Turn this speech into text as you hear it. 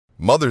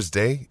Mother's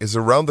Day is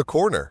around the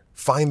corner.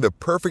 Find the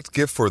perfect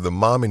gift for the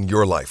mom in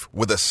your life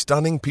with a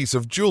stunning piece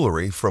of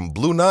jewelry from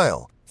Blue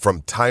Nile.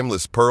 From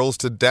timeless pearls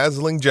to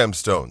dazzling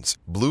gemstones,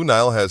 Blue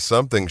Nile has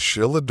something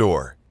she'll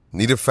adore.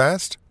 Need it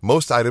fast?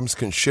 Most items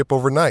can ship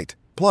overnight.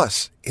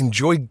 Plus,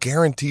 enjoy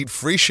guaranteed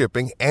free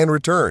shipping and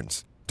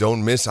returns.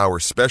 Don't miss our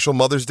special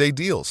Mother's Day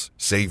deals.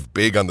 Save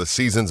big on the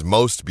season's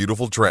most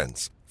beautiful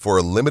trends. For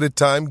a limited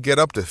time, get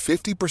up to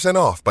 50%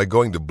 off by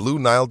going to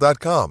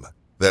BlueNile.com.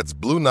 That's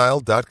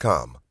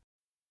BlueNile.com.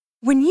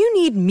 When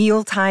you need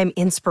mealtime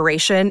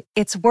inspiration,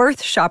 it's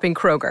worth shopping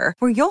Kroger,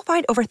 where you'll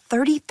find over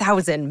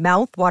 30,000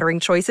 mouth-watering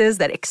choices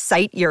that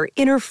excite your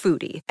inner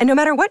foodie. And no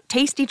matter what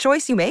tasty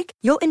choice you make,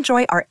 you'll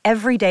enjoy our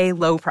everyday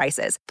low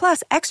prices,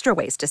 plus extra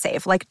ways to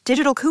save, like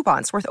digital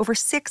coupons worth over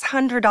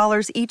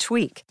 $600 each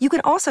week. You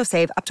can also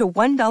save up to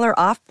 $1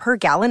 off per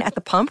gallon at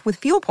the pump with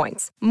fuel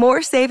points.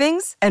 More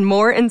savings and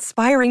more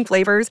inspiring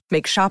flavors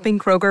make shopping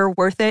Kroger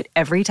worth it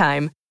every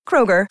time.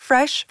 Kroger,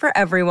 fresh for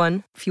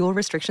everyone. Fuel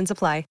restrictions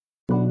apply.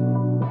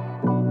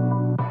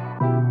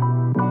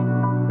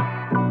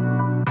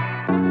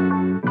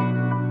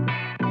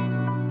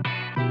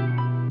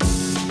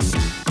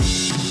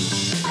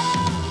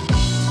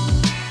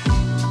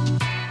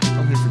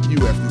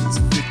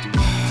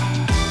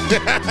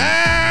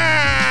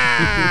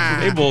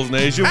 Hey, Bulls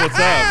Nation, what's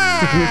up?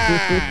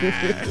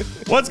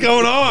 What's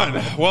going on?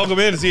 Welcome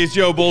in to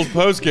CHGO Bulls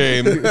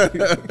postgame.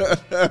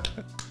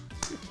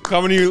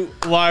 Coming to you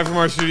live from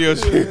our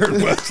studios here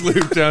in West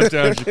Loop,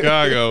 downtown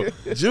Chicago.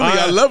 Julie,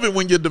 I love it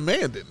when you're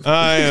demanding.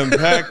 I am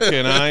Peck,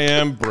 and I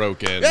am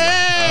broken.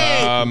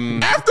 Hey!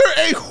 After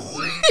a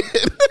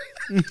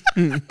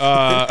win.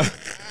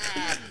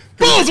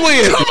 Bulls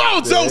win! Come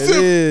on,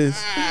 Joseph!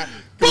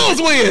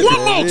 Bulls win!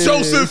 One more,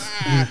 Joseph!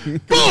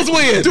 Bulls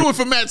win! Do it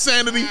for Matt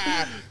Sanity.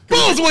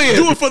 Bulls win!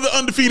 Do it for the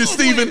undefeated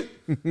Steven.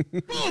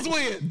 Bulls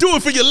win! Do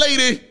it for your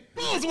lady.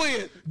 Bulls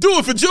win! Do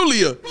it for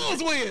Julia.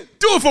 Bulls win!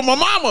 Do it for my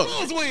mama.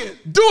 Bulls win!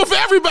 Do it for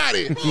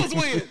everybody. Bulls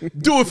win!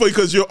 Do it for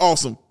because you're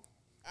awesome.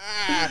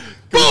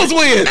 Bulls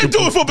win! And do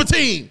it for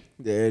Bitim.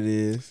 There it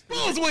is.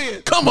 Bulls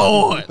win! Come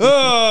on.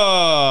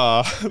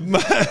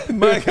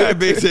 My guy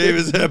Big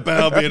Davis at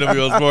Pal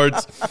BNW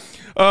Sports.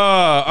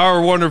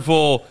 Our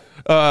wonderful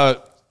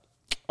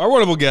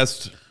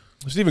guest,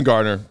 Stephen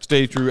Gardner.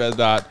 Stay true as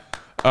that.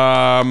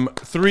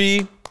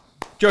 3,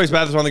 Joey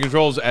Spathis on the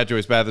controls, at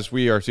Joey Spathis.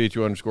 We are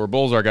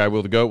CHGO_Bulls. Our guy,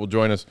 Will the Goat, will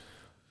join us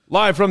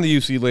live from the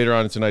UC later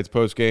on in tonight's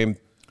postgame.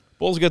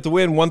 Bulls get the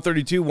win,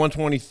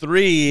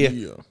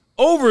 132-123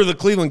 over the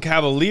Cleveland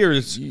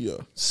Cavaliers.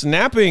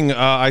 Snapping,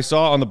 I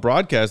saw on the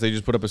broadcast, they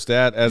just put up a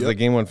stat as the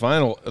game went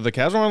final. The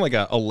Cavs are on like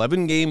a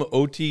 11-game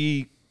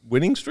OT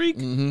winning streak.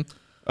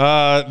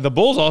 The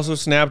Bulls also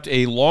snapped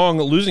a long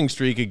losing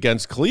streak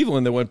against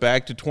Cleveland that went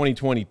back to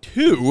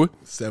 2022.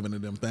 7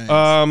 of them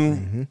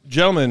things.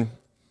 Gentlemen,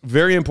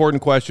 very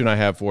important question I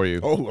have for you.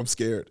 Oh, I'm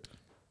scared.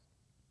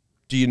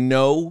 Do you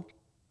know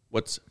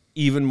what's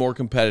even more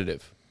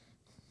competitive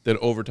than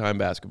overtime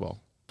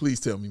basketball? Please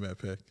tell me, Matt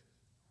Peck.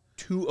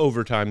 2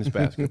 overtimes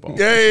basketball.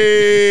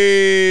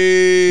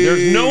 Yay!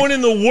 There's no one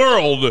in the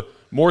world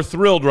more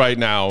thrilled right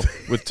now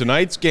with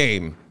tonight's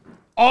game.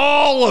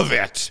 All of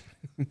it,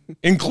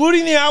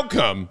 including the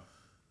outcome,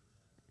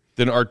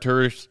 than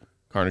Arturas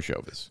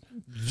Karnisovas.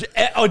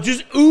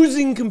 Just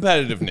oozing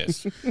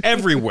competitiveness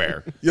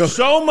everywhere.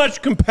 So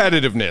much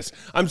competitiveness.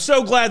 I'm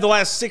so glad the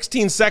last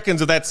 16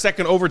 seconds of that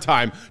second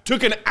overtime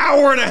took an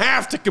hour and a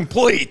half to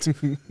complete.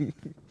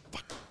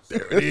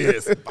 There it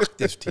is. Fuck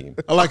this team.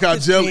 I like how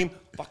Jelly.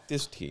 Fuck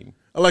this team.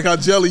 I like how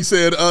Jelly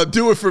said,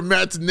 do it for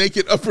Matt's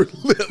naked upper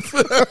lip.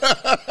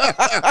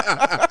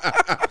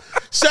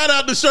 Shout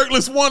out to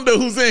Shirtless Wonder,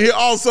 who's in here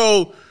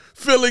also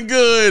feeling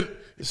good.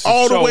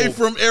 All the way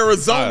from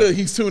Arizona,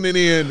 he's tuning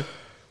in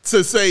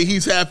to say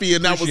he's happy,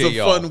 and that was a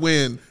fun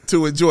win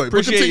to enjoy.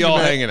 Appreciate y'all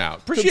hanging out.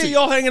 Appreciate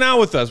y'all hanging out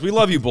with us. We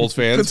love you, Bulls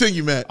fans.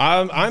 Continue, Matt.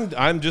 I'm in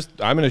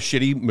a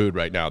shitty mood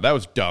right now. That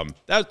was dumb.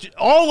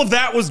 All of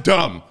that was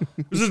dumb.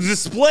 It was a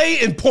display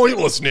in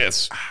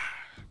pointlessness.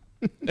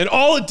 And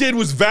all it did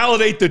was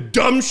validate the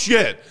dumb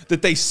shit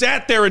that they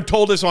sat there and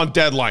told us on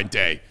deadline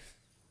day.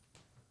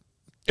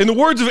 In the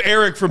words of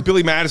Eric from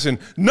Billy Madison,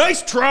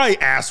 nice try,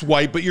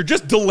 asswipe, but you're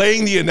just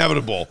delaying the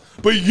inevitable.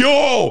 But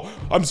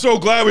I'm so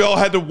glad we all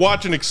had to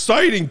watch an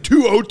exciting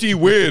 2 OT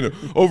win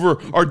over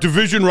our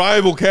division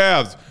rival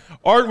Cavs.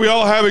 Aren't we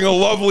all having a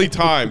lovely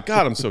time?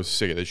 God, I'm so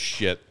sick of this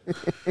shit.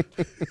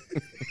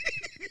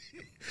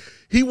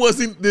 He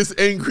wasn't this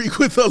angry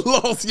with a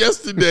loss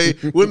yesterday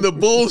when the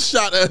Bulls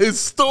shot a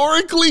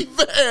historically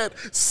bad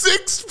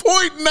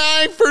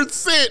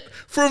 6.9%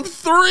 from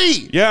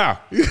 3. Yeah,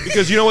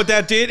 because you know what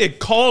that did? It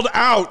called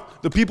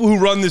out the people who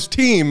run this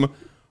team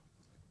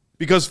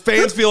because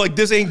fans feel like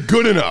this ain't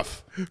good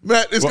enough.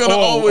 Matt, it's going to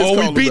always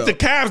call we beat the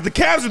Cavs. The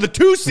Cavs are the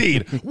 2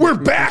 seed. We're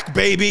back,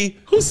 baby.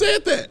 Who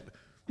said that?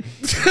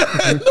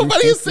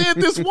 Nobody has said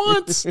this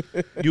once.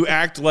 You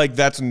act like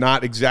that's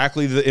not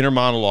exactly the inner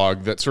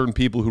monologue that certain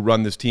people who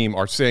run this team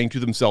are saying to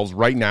themselves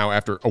right now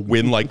after a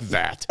win like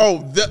that.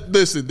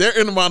 Listen, their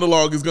inner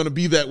monologue is going to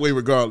be that way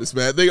regardless,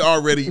 man. We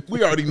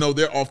already know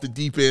they're off the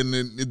deep end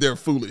and they're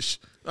foolish.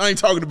 I ain't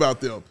talking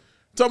about them. I'm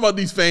talking about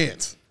these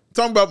fans. I'm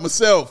talking about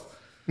myself.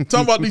 I'm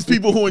talking about these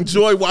people who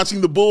enjoy watching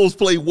the Bulls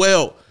play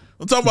well.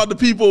 I'm talking about the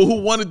people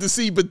who wanted to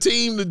see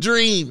Bitim the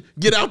Dream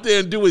get out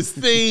there and do his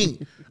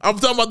thing. I'm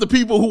talking about the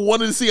people who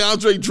wanted to see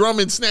Andre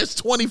Drummond snatch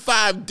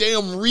 25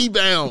 damn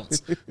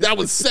rebounds. That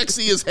was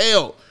sexy as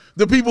hell.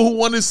 The people who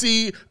want to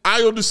see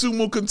Ayo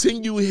Dosunmu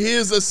continue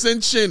his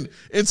ascension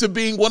into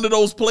being one of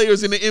those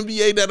players in the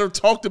NBA that are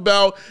talked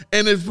about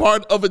and is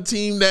part of a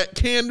team that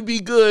can be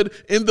good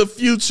in the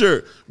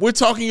future. We're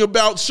talking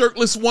about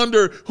Shirtless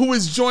Wonder, who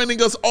is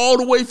joining us all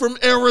the way from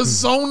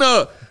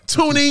Arizona,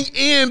 tuning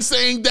in,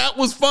 saying that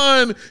was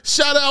fun.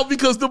 Shout out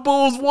because the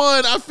Bulls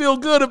won. I feel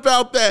good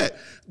about that.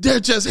 They're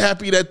just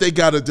happy that they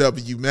got a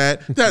W,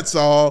 Matt. That's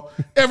all.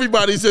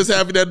 Everybody's just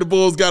happy that the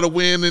Bulls got a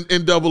win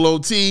in double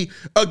OT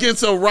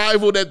against a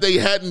rival that they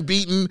hadn't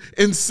beaten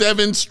in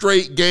 7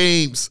 straight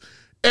games.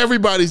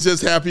 Everybody's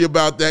just happy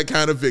about that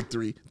kind of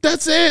victory.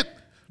 That's it.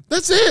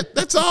 That's it.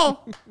 That's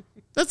all.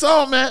 That's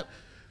all, Matt.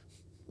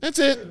 That's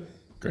it.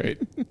 Great.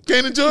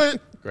 Can't enjoy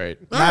it?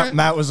 Great.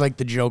 Matt was like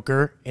the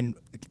Joker in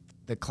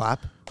the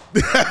clap.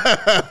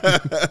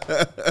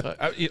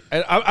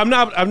 I'm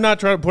not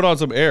trying to put on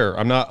some air.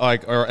 I'm not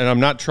and I'm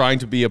not trying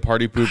to be a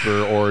party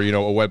pooper or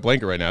a wet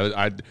blanket right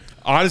now.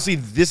 Honestly,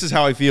 this is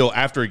how I feel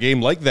after a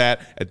game like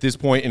that at this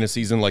point in a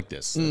season like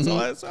this.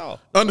 That's all.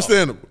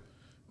 Understandable.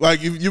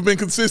 Like you've been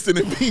consistent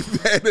in being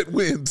bad at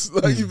wins.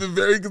 Like you've been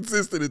very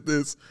consistent at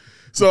this.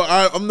 So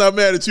I'm not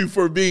mad at you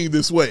for being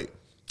this way.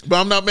 But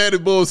I'm not mad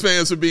at Bulls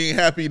fans for being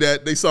happy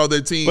that they saw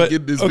their team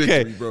get this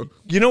victory, bro.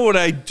 You know what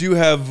I do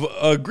have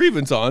a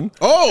grievance on?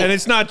 Oh. And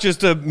it's not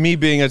just me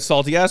being a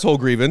salty asshole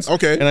grievance.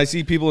 Okay. And I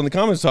see people in the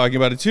comments talking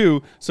about it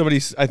too. Somebody,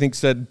 I think,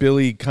 said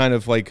Billy kind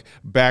of like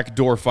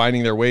backdoor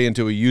finding their way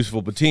into a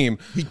useful team.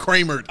 He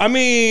Kramered. I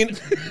mean,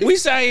 we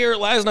sat here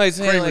last night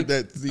saying, Kramered like,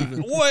 that,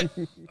 Steven. What?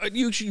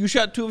 You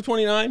shot 2 of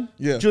 29?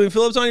 Yeah. Julian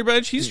Phillips on your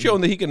bench? He's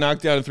shown that he can knock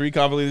down a 3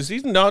 confidently this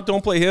season. No,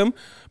 don't play him.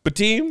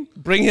 Bitim,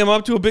 bring him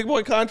up to a big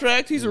boy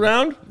contract. He's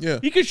around. Yeah.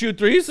 He can shoot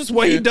threes. That's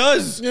what he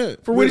does. Yeah.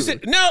 For what he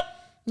said. No.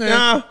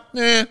 Nah.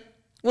 We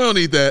don't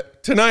need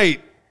that.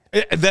 Tonight,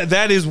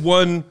 that is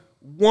one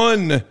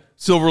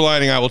silver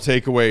lining I will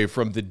take away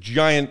from the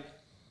giant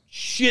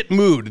shit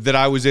mood that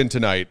I was in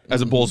tonight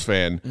as a Bulls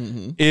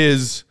fan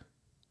is,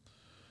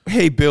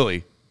 hey,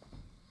 Billy,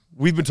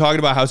 we've been talking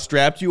about how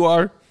strapped you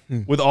are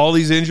with all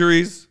these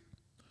injuries.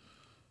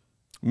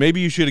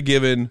 Maybe you should have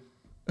given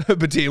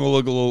Bitim a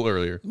little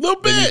earlier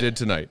than you did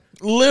tonight.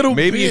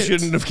 Maybe you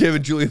shouldn't have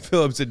given Julian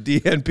Phillips a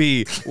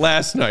DNP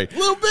last night.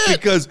 Little bit.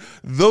 Because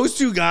those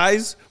 2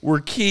 guys were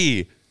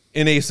key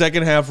in a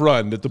second half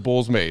run that the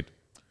Bulls made.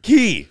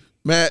 Key.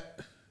 Matt,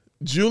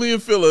 Julian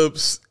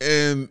Phillips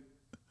and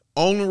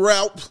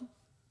Onuralp.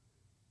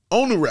 I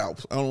don't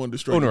want to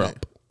destroy your name.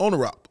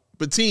 Onuralp.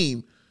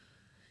 Bitim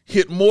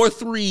hit more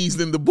threes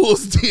than the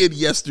Bulls did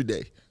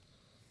yesterday.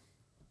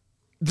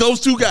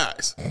 Those 2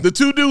 guys, the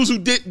 2 dudes who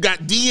got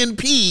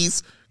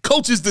DNPs,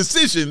 coach's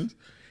decision,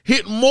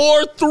 hit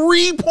more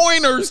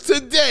 3-pointers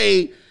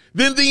today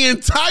than the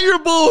entire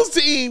Bulls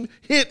team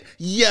hit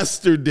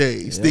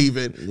yesterday,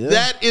 Steven. Yeah.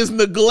 That is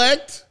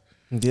neglect.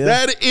 Yeah.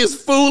 That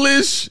is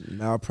foolish.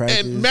 Malpractice.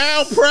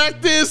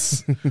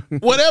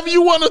 Whatever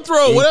you want to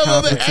throw, whatever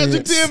other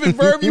adjective and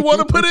verb you want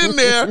to put in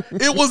there,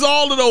 it was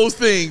all of those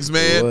things,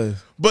 man.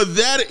 But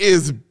that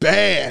is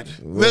bad.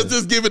 Let's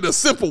just give it a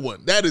simple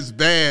one. That is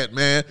bad,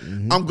 man.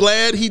 I'm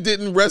glad he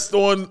didn't rest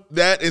on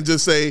that and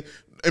just say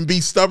and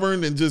be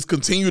stubborn and just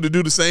continue to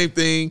do the same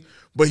thing.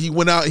 But he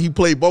went out, he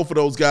played both of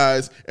those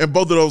guys, and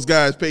both of those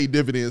guys paid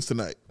dividends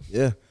tonight.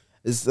 Yeah.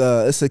 It's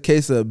a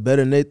case of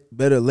better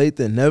late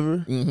than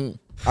never.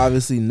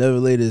 Obviously, never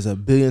late is a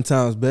billion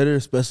times better,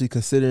 especially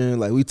considering,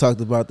 like we talked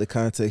about, the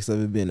context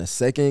of it being a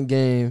second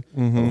game,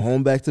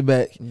 home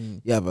back-to-back.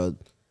 You have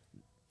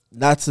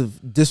not to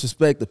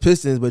disrespect the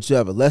Pistons, but you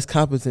have a less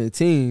competent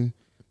team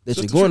that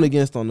you're going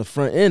against on the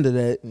front end of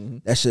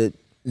that. That should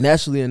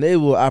naturally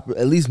enable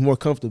at least more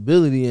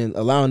comfortability in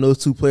allowing those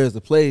 2 players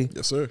to play.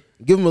 Yes, sir.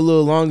 Give them a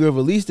little longer of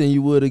a leash than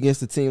you would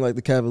against a team like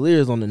the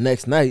Cavaliers on the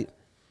next night.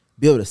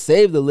 Be able to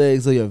save the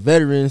legs of your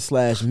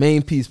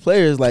veteran/main piece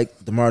players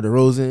like DeMar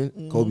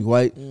DeRozan, Kobe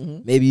White,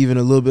 maybe even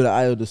a little bit of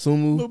Ayo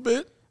Dosunmu. A little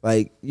bit.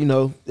 Like,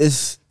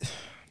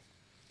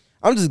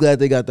 I'm just glad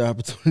they got the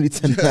opportunity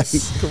tonight.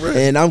 Yes, correct.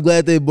 And I'm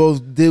glad they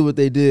both did what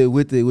they did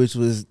with it, which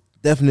was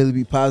definitely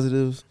be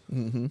positives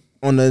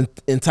on the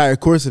entire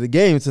course of the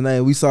game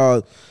tonight. We saw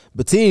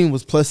Bitim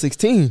was plus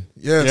 16.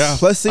 Yes. Yeah.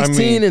 Plus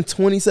 16 in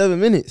 27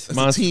 minutes.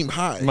 That's a team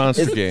high.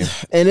 Monster game.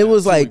 And it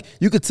was like,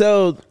 you could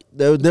tell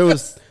there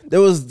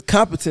was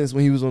competence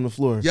when he was on the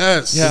floor.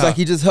 Yes. It's like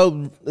he just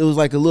helped. It was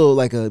like a little,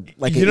 like a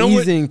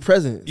easing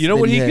presence. You know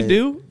what he could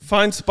do?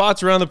 finds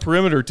spots around the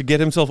perimeter to get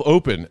himself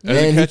open as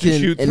a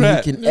catch-and-shoot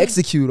threat. And he can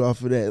execute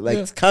off of that. Like,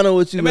 it's kind of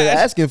what you were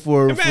asking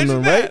for from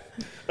them, right?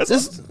 As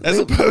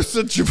opposed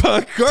to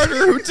Javon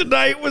Carter, who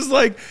tonight was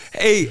like,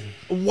 hey,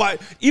 why?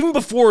 Even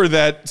before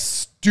that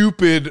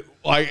stupid,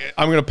 like,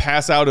 I'm going to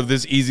pass out of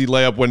this easy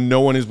layup when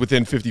no one is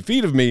within 50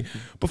 feet of me.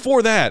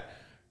 Before that,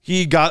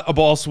 he got a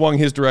ball swung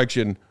his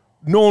direction.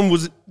 No one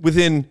was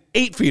within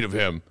 8 feet of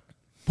him.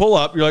 Pull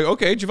up. You're like,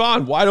 okay,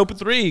 Javon, wide open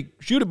three.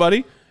 Shoot it,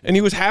 buddy. And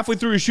he was halfway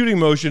through his shooting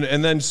motion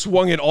and then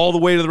swung it all the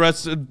way to the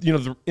rest,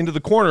 into the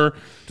corner.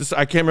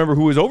 I can't remember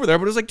who was over there,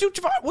 but it was like, dude,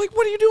 Javon, like,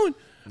 what are you doing?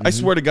 I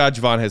swear to God,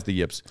 Javon has the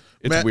yips.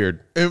 It's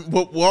weird.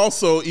 But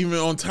also, even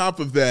on top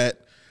of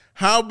that,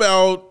 how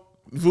about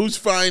Vooch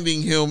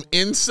finding him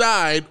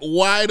inside,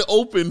 wide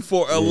open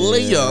for a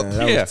layup?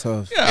 That was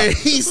tough. Yeah. And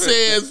he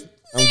says,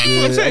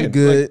 I'm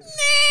good.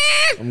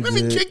 Let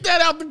me kick that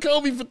out to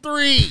Kobe for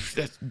three.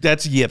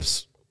 That's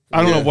yips.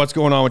 I don't know what's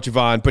going on with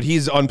Javon, but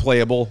he's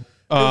unplayable.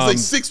 It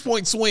was a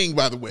 6-point swing,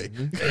 by the way.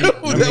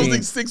 That was a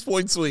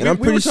 6-point swing. And I'm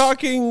pretty sure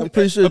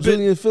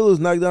Julian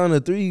Phillips knocked down a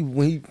three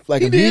when he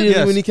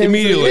immediately when he came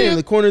in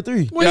the corner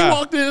three. When he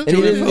walked in, and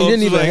he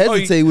didn't even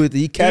hesitate with it.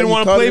 You didn't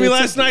want to play me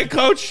last night,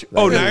 coach?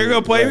 Now you're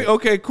going to play me?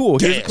 Okay, cool.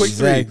 Here's a quick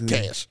three.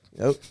 Cash.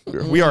 Yep.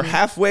 We are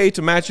halfway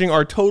to matching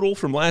our total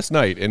from last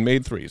night and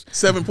made threes.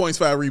 7 points,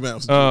 5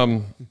 rebounds.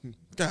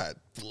 God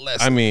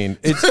bless. I mean,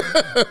 it's.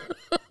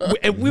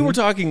 We were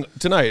talking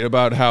tonight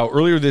about how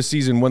earlier this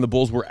season, when the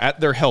Bulls were at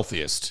their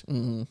healthiest,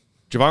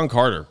 Javon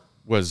Carter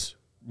was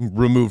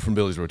removed from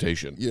Billy's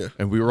rotation. Yeah,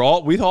 and we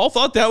all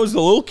thought that was a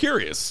little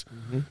curious.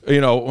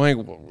 Like,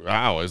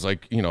 wow, it's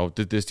like,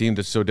 this team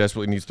that so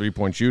desperately needs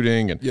 3-point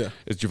shooting, and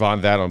is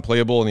Javon that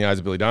unplayable in the eyes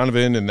of Billy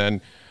Donovan? And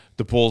then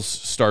the Bulls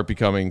start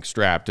becoming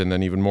strapped, and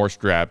then even more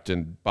strapped,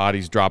 and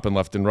bodies dropping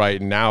left and right.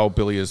 And now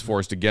Billy is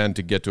forced again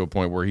to get to a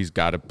point where he's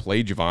got to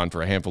play Javon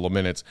for a handful of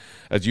minutes,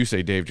 as you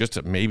say, Dave, just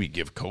to maybe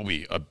give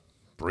Kobe a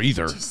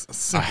breather,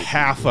 a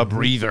half a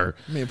breather.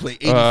 Man played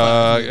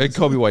 85.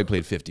 Kobe White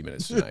played 50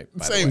 minutes tonight.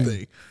 Same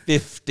thing.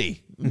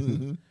 50.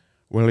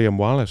 William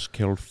Wallace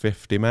killed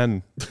 50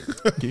 men.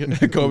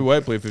 Kobe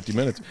White played 50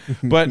 minutes.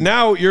 But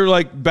now you're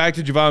like back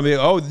to Javon being,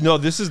 oh, no,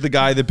 this is the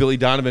guy that Billy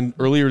Donovan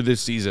earlier this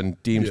season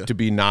deemed to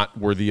be not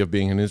worthy of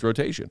being in his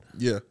rotation.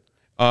 Yeah.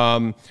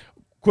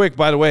 Quick,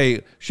 by the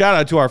way, shout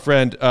out to our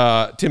friend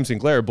Tim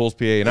Sinclair, Bulls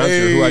PA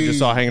announcer, who I just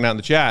saw hanging out in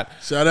the chat.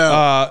 Shout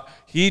out.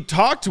 He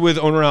talked with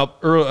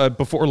Onuralp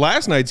before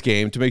last night's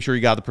game to make sure he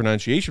got the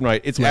pronunciation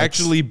right. It's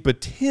actually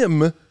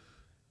Bitim,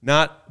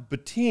 not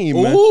Bitim.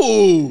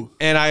 Ooh.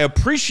 And I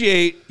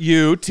appreciate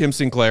you, Tim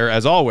Sinclair,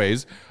 as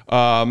always,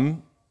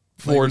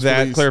 for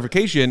that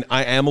clarification.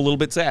 I am a little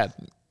bit sad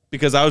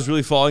because I was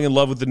really falling in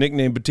love with the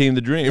nickname Bitim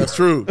the Dream. That's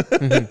true.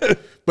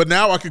 But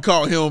now I could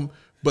call him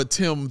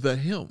Bitim the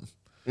Him.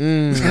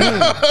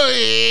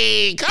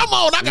 Hey, come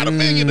on, I got a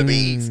million of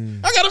these.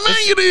 I got a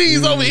million of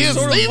these over here,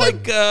 Steven.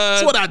 Like,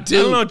 that's what I do.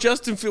 I don't know,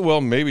 Justin Fields.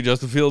 Well, maybe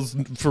Justin Fields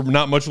for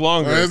not much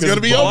longer. It's going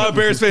to be a lot of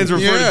Bears fans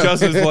refer to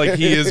Justin as like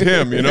he is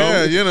him,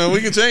 Yeah, we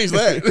can change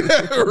that.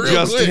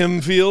 Just quick.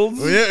 Him Fields?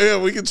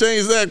 Yeah, we can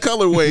change that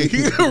colorway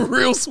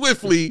real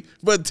swiftly.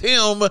 But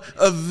Tim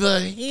the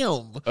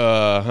Him.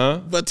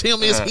 But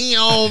Tim is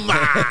him.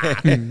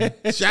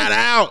 Shout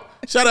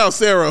out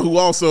Sarah, who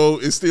also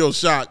is still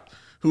shocked,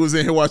 who was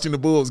in here watching the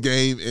Bulls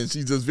game, and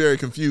she's just very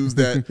confused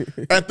at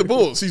the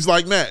Bulls. She's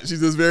like Matt. She's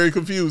just very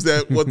confused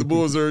at what the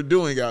Bulls are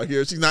doing out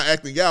here. She's not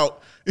acting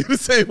out in the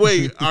same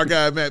way our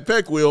guy Matt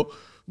Peck will,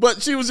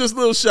 but she was just a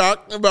little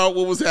shocked about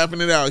what was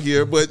happening out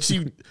here. But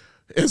she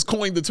has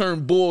coined the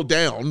term bull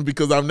down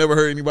because I've never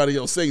heard anybody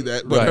else say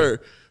that but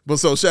her. But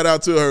so shout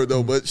out to her,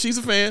 though. But she's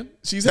a fan.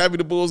 She's happy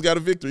the Bulls got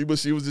a victory, but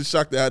she was just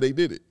shocked at how they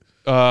did it.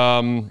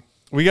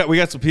 We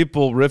got some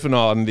people riffing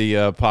on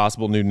the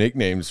possible new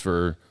nicknames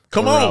for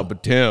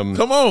Bitim.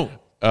 Come on.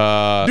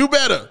 Do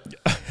better.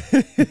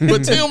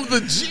 Bitim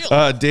the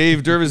Gym.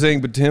 Dave Dervis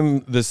saying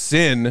Bitim the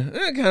Sin.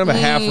 Kind of a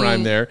half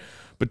rhyme there.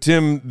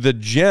 Bitim the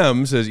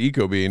Gem, says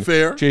EcoBean.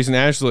 Fair. Jason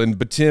Ashland,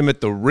 Bitim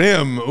at the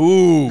Rim.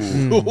 Ooh.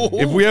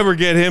 If we ever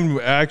get him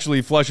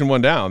actually flushing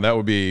one down, that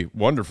would be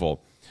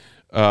wonderful.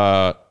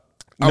 Nugsy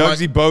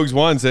Bogues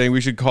 1 saying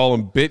we should call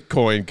him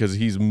Bitcoin because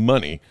he's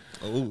money.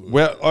 Ooh.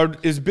 Well,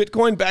 is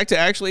Bitcoin back to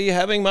actually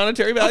having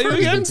monetary value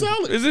again?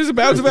 Is this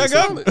about to back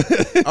up?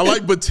 I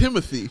like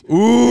Bitimothy.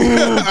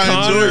 Ooh,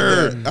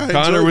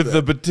 Connor with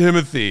the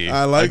Bitimothy.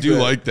 I do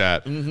like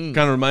that. Mm-hmm.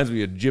 Kind of reminds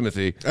me of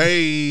Jimothy.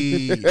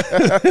 Hey,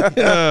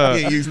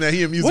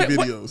 he in music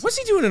videos. What's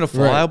he doing in a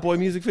Fall Out Boy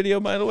music video?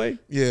 By the way,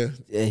 yeah,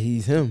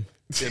 he's him.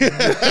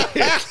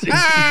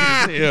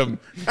 Him.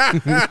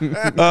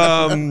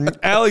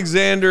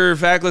 Alexander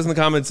Factless in the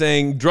comments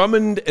saying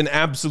Drummond an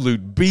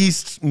absolute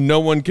beast, no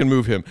one can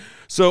move him.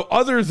 So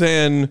other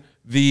than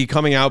the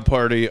coming out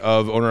party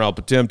of Onuralp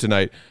Bitim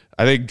tonight,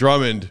 I think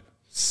Drummond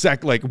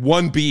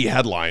 1B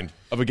headline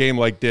of a game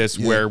like this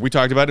where we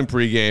talked about in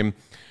pregame,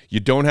 you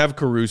don't have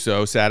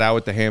Caruso sat out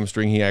with the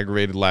hamstring he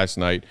aggravated last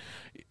night.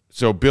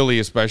 So Billy,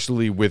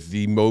 especially with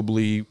the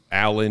Mobley,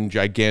 Allen,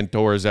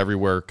 Gigantors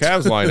everywhere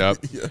Cavs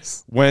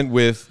lineup, went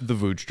with the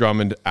Vooch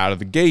Drummond out of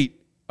the gate.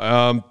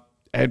 And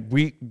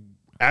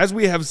as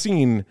we have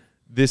seen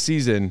this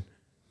season,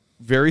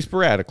 very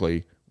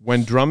sporadically,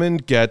 when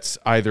Drummond gets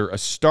either a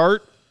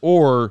start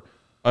or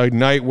a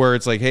night where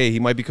it's like, hey, he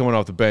might be coming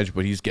off the bench,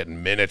 but he's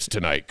getting minutes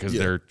tonight because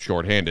they're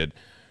shorthanded.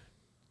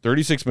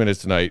 36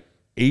 minutes tonight,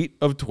 8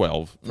 of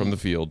 12 from the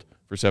field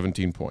for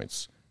 17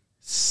 points.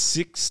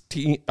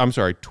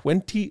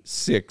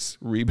 26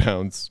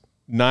 rebounds,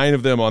 9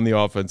 of them on the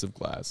offensive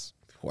glass.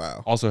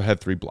 Wow. Also had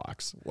 3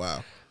 blocks.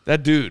 Wow.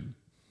 That dude,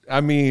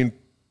 I mean...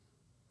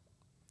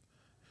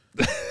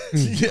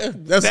 you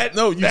just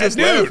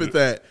laugh at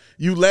that.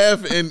 You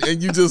laugh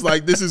and you just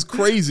like, this is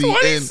crazy.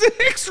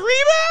 26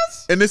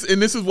 rebounds? And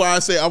this is why I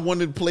say I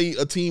wanted to play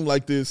a team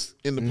like this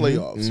in the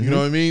playoffs. You know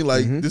what I mean?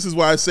 Like, this is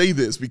why I say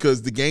this,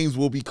 because the games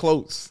will be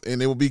close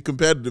and it will be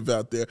competitive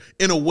out there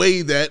in a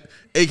way that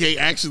AK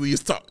actually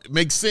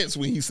makes sense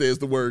when he says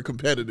the word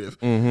competitive.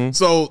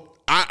 So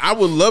I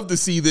would love to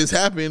see this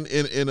happen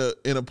in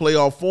a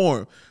playoff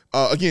form.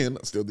 Again,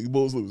 still the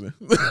Bulls losing.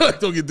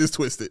 Don't get this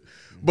twisted.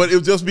 But it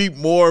would just be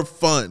more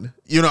fun.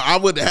 You know, I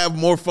would have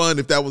more fun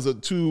if that was a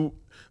 2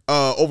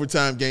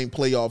 overtime game,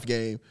 playoff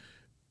game,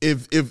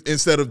 if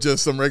instead of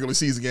just some regular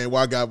season game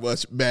where I got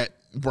watch Matt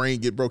brain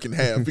get broken in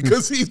half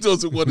because he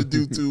doesn't want to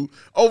do 2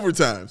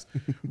 overtimes.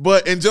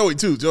 And Joey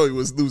too. Joey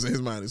was losing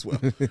his mind as well.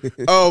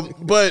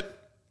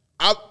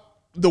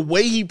 The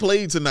way he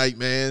played tonight,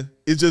 man,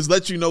 it just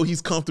lets you know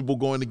he's comfortable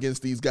going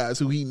against these guys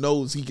who he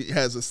knows he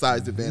has a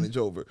size advantage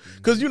over.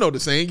 Because you know the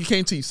saying, you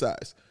can't teach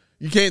size.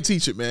 You can't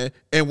teach it, man.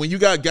 And when you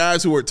got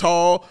guys who are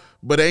tall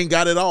but ain't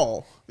got it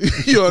all,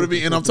 you know what I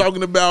mean? And I'm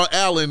talking about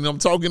Allen, I'm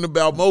talking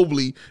about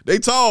Mobley. They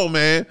tall,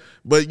 man,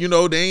 but, you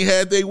know, they ain't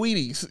had their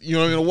Wheaties, you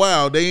know, in a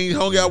while. They ain't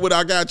hung out with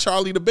our guy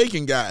Charlie the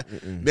Bacon guy.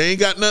 They ain't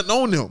got nothing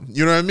on them,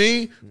 you know what I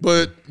mean?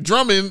 But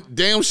Drummond,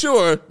 damn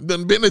sure,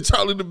 done been at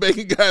Charlie the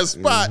Bacon guy's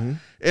spot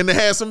and they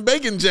had some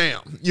bacon jam.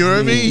 You know what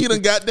I mean? He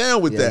done got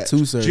down with that. 2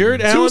 servings.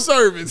 Jared Allen, 2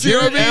 servings. You know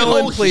what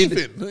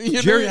I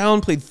mean? Jared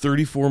Allen played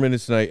 34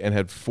 minutes tonight and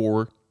had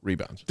 4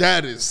 rebounds.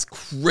 That is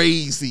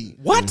crazy.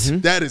 What?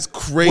 That is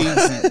crazy.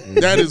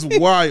 That is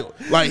wild.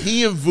 Like,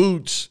 he and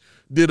Vooch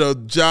did a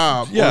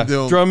job on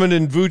them. Drummond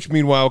and Vooch,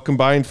 meanwhile,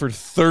 combined for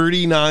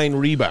 39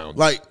 rebounds.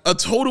 Like, a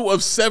total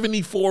of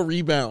 74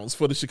 rebounds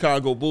for the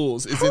Chicago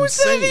Bulls is How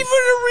insane. is that even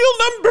a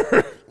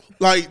real number?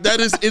 Like, that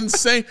is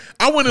insane.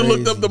 I went and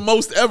looked up the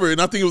most ever, and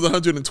I think it was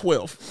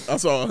 112. I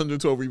saw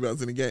 112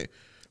 rebounds in the game.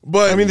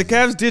 But I mean, the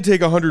Cavs did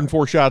take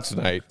 104 shots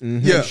tonight.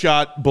 And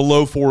shot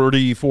below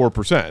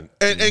 44%.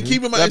 And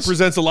keep in mind, that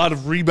presents a lot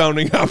of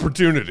rebounding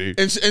opportunity.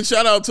 And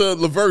shout out to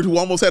LeVert, who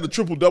almost had a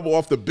triple-double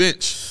off the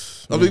bench.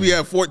 I think he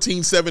had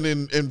 14, 7,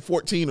 and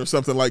 14 or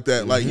something like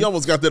that. Like, he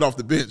almost got that off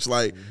the bench.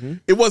 Like,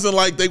 it wasn't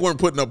like they weren't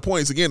putting up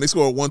points. Again, they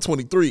scored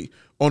 123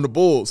 on the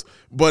Bulls.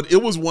 But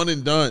it was one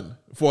and done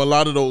for a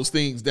lot of those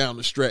things down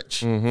the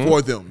stretch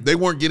for them. They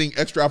weren't getting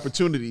extra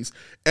opportunities.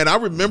 And I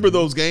remember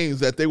those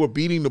games that they were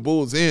beating the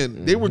Bulls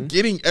in. They were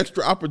getting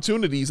extra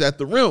opportunities at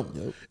the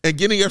rim and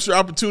getting extra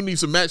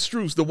opportunities to Matt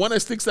Strus. The one that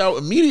sticks out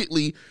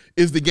immediately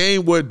is the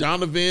game where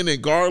Donovan and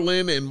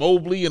Garland and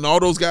Mobley and all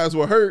those guys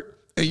were hurt.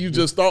 And you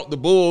just thought the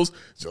Bulls,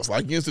 just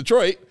like against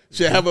Detroit,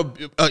 should have a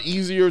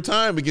easier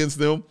time against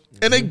them.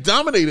 And they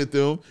dominated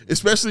them,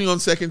 especially on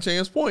second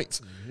chance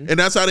points. And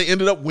that's how they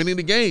ended up winning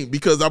the game,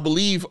 because I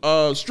believe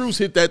Strus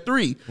hit that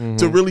 3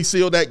 to really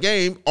seal that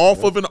game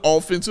off of an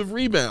offensive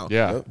rebound.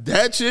 Yeah.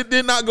 That shit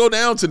did not go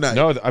down tonight.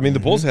 No, I mean, the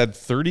Bulls had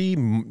 30,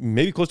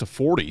 maybe close to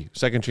 40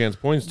 second chance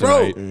points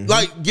tonight. Bro,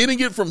 like getting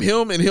it from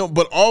him,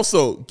 but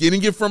also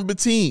getting it from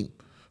Bitim,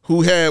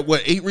 who had,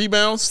 8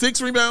 rebounds?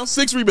 6 rebounds?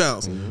 6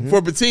 rebounds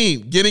for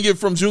Bitim. Getting it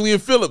from Julian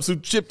Phillips, who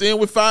chipped in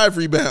with 5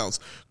 rebounds.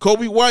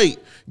 Kobe White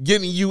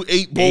getting you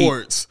 8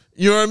 boards.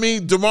 You know what I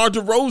mean? DeMar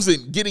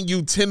DeRozan getting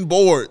you 10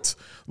 boards.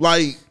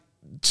 Like,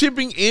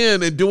 chipping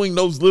in and doing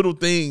those little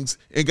things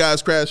and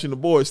guys crashing the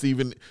board,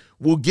 Steven,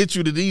 will get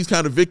you to these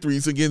kind of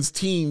victories against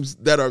teams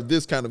that are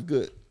this kind of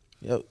good.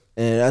 Yep.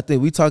 And I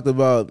think we talked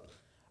about,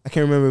 I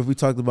can't remember if we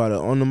talked about it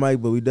on the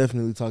mic, but we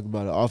definitely talked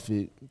about it off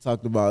it. We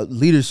talked about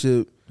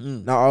leadership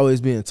not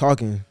always being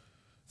talking.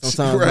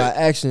 Sometimes by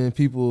action,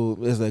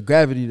 there's a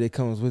gravity that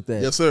comes with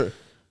that. Yes, sir.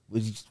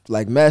 Which,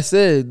 like Matt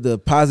said, the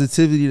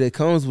positivity that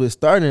comes with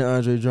starting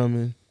Andre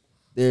Drummond,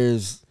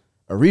 there's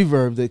a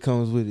reverb that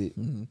comes with it.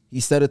 He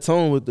set a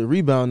tone with the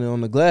rebounding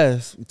on the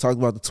glass. We talked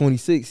about the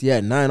 26. He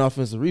had 9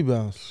 offensive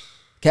rebounds.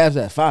 Cavs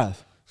had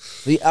 5.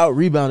 So he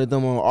out-rebounded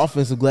them on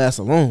offensive glass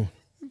alone.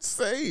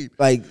 Insane.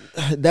 Like,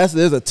 there's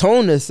a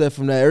tone that's set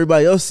from that.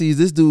 Everybody else sees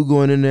this dude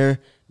going in there.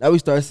 Now we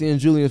start seeing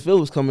Julian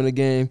Phillips come in the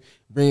game,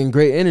 bringing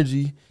great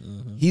energy.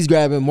 He's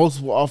grabbing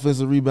multiple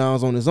offensive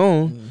rebounds on his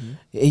own.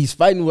 He's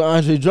fighting with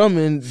Andre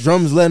Drummond.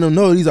 Drummond's letting him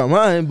know these are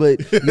mine, but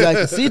you like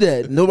to see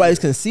that. Nobody's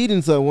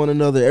conceding to one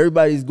another.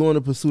 Everybody's going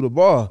to pursue the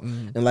ball.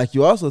 And like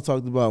you also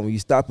talked about, when you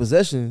stop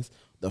possessions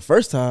the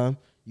first time,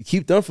 you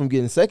keep them from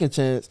getting second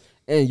chance,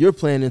 and you're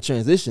playing in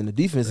transition. The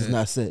defense is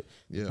not set.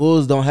 Yeah.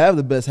 Bulls don't have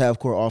the best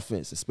half-court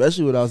offense,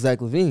 especially without Zach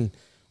LaVine.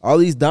 All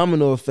these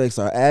domino effects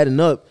are adding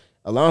up,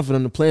 allowing for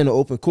them to play in the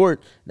open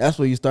court. That's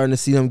where you're starting to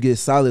see them get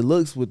solid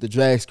looks with the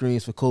drag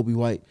screens for Kobe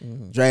White,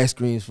 drag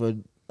screens for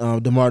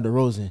DeMar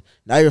DeRozan.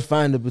 Now you're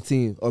finding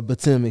Bitim,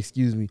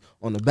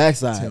 on the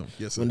backside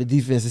when the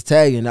defense is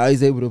tagging. Now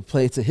he's able to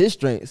play to his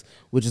strengths,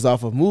 which is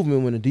off of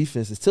movement when the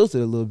defense is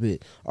tilted a little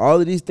bit.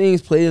 All of these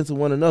things play into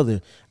one another.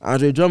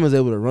 Andre Drummond's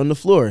able to run the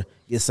floor,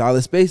 get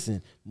solid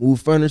spacing, move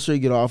furniture,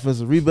 get an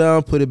offensive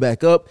rebound, put it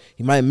back up.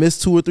 He might miss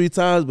 2 or 3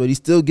 times, but he's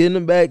still getting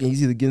them back, and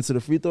he's either getting to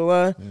the free throw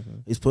line,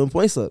 he's putting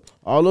points up.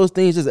 All those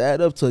things just add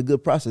up to a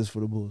good process for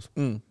the Bulls.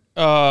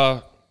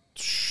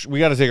 We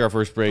got to take our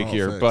first break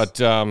here, thanks.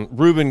 but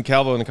Ruben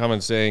Calvo in the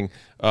comments saying,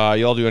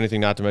 y'all do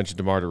anything not to mention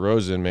DeMar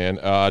DeRozan, man.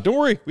 Don't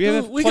worry. We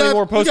have plenty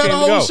more post-game to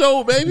go. We got a whole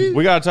show, baby.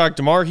 We got to talk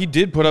DeMar. He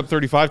did put up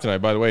 35 tonight,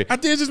 by the way. I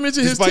did just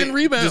mention his 10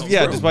 rebounds.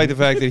 Despite the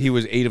fact that he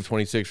was 8 of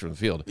 26 from the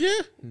field. Yeah.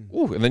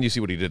 Ooh, and then you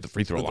see what he did at the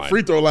free throw line. The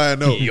free throw line,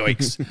 no.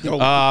 Yikes.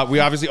 We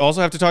obviously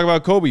also have to talk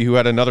about Kobe, who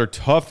had another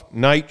tough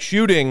night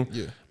shooting,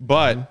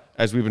 but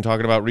as we've been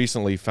talking about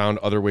recently, found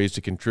other ways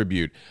to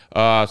contribute.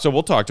 So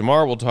we'll talk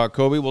tomorrow. We'll talk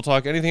Kobe. We'll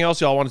talk anything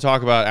else y'all want to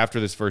talk about after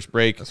this first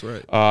break. That's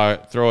right.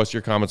 Throw us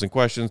your comments and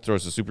questions. Throw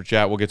us a super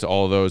chat. We'll get to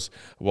all of those.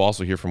 We'll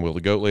also hear from Will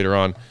the Goat later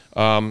on.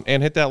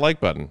 And hit that like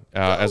button,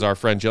 as our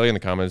friend Jelly in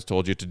the comments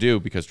told you to do,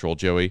 because Troll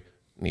Joey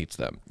needs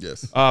them.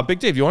 Yes. Big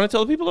Dave, you want to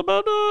tell the people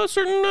about a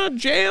certain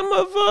jam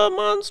of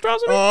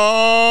monstrosity?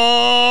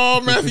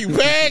 Oh, Matthew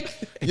Peck,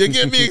 you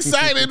get me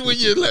excited when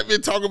you let me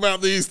talk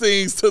about these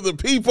things to the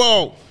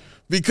people.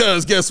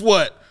 Because guess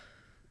what?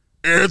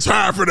 It's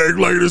happening,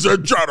 ladies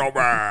and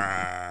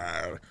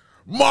gentlemen.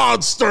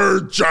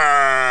 Monster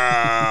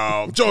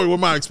Jam. Joey, with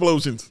my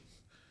explosions.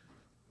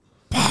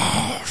 Can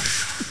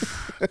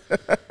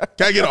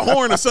I get a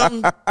horn or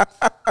something?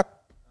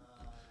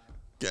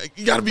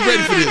 You got to be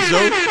ready for this,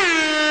 Joe.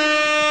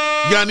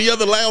 You got any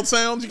other loud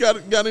sounds you got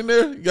in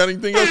there? You got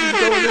anything else you can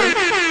throw in there?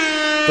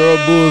 Throw a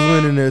Bulls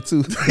win in there,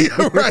 too.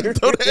 You're right.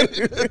 Throw that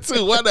in there,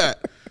 too. Why not?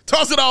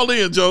 Toss it all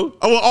in, Joe.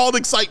 I want all the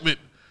excitement.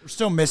 We're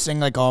still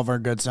missing like all of our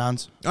good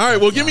sounds. All right,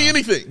 well, give me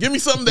anything. Give me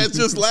something that's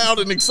just loud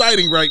and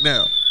exciting right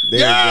now. There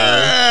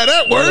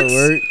That works.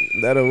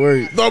 That'll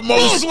work. The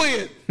most,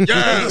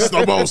 yes,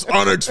 the most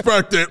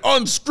unexpected,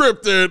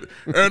 unscripted,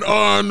 and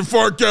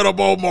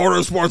unforgettable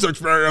motorsports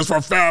experience for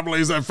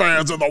families and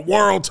fans in the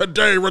world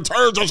today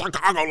returns to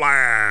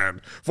Chicagoland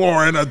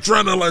for an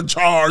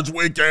adrenaline-charged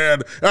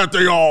weekend at the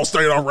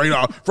Allstate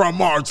Arena from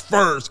March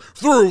 1st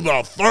through the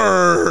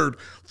 3rd.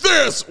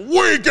 This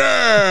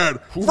weekend,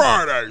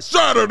 Friday,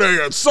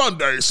 Saturday, and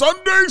Sunday.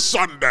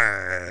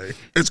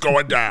 It's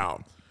going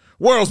down.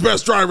 World's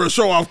best drivers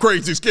show off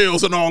crazy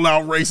skills and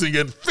all-out racing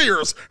in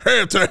fierce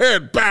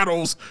head-to-head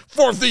battles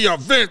for the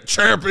event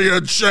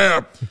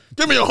championship.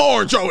 Give me a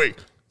horn, Joey.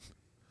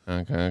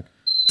 Okay.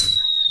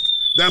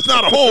 That's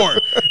not a horn.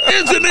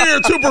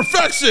 Engineered to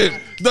perfection.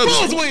 The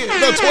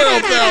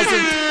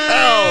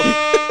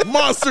 12,000-pound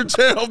Monster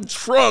Jam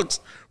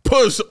trucks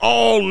push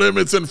all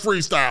limits in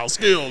freestyle,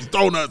 skills,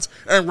 donuts,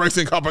 and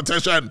racing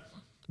competition.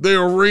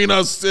 The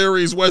Arena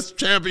Series West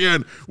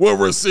champion will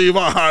receive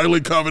a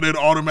highly coveted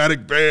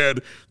automatic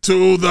bid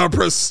to the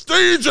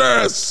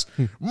prestigious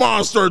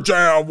Monster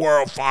Jam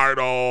World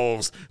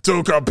Finals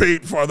to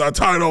compete for the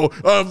title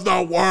of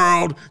the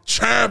world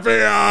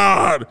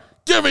champion.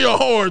 Give me a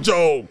horn,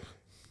 Joe.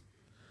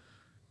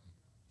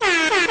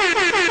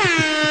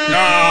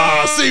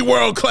 See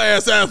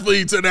world-class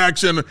athletes in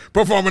action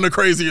performing the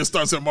craziest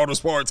stunts in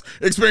motorsports.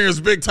 Experience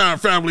big-time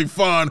family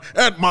fun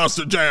at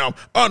Monster Jam.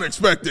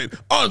 Unexpected,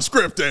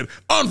 unscripted,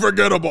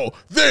 unforgettable.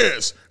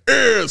 This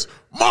is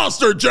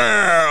Monster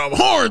Jam.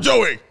 Horn,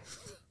 Joey.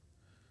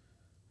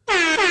 See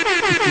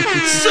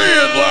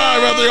it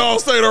live at the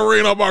Allstate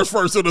Arena March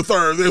 1st to the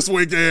 3rd this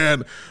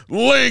weekend.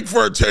 Link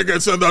for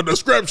tickets in the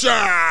description.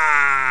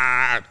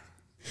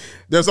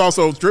 There's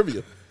also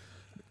trivia.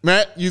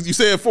 Matt, you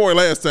said 4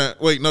 last time.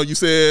 Wait, no, you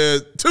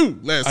said 2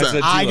 last time.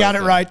 I got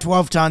it right,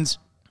 12 tons.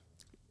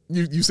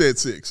 You said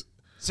 6.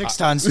 6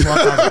 tons, 12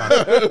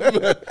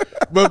 tons.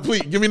 But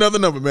please, give me another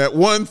number, Matt.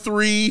 1,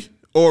 3,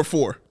 or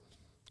 4?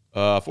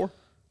 4.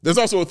 There's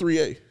also a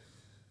 3A.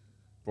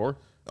 4.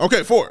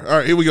 Okay, 4. All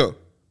right, here we go.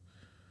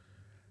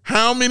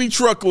 How many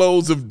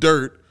truckloads of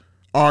dirt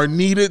are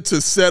needed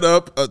to set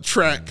up a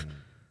track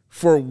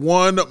for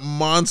one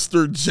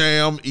Monster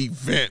Jam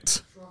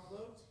event?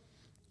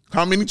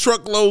 How many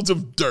truckloads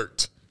of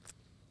dirt?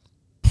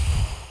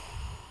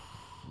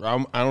 I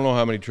don't know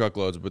how many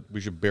truckloads, but we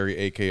should bury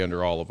AK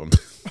under all of them.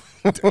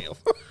 Damn.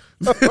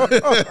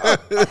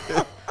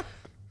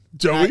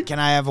 Joey? Can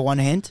I have one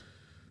hint?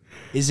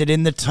 Is it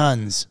in the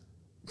tons?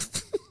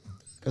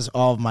 Because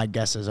all of my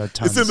guesses are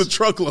tons. It's in the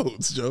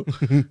truckloads, Joe.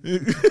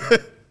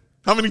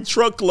 How many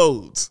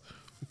truckloads?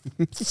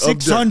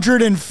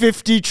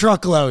 650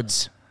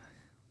 truckloads.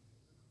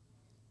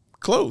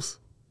 Close.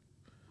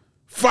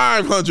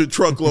 500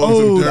 truckloads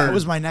Oh, of dirt. that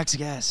was my next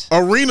guess.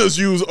 Arenas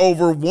use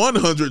over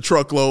 100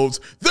 truckloads.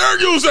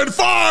 They're using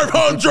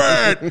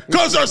 500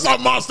 because there's a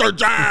monster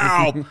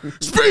jam.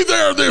 Be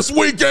there this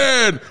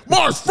weekend,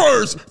 March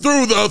 1st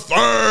through the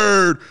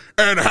 3rd,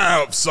 and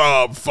have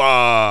some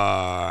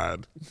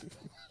fun.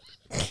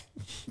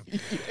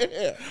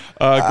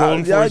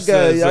 Golden Force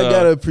says, y'all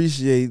gotta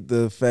appreciate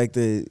the fact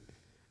that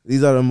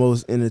these are the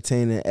most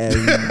entertaining ad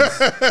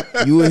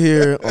reads you will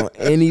hear on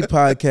any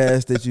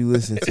podcast that you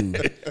listen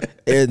to.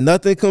 And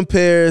nothing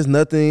compares,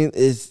 nothing.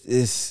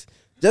 It's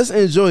just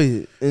enjoy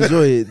it.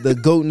 Enjoy it. The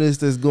goatness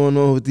that's going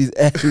on with these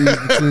ad reads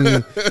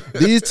between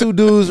these two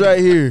dudes right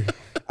here. It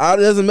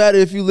doesn't matter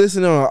if you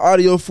listen on an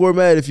audio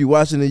format, if you're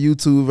watching the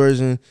YouTube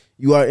version.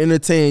 You are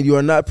entertained. You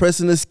are not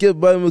pressing the skip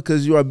button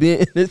because you are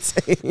being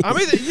entertained. I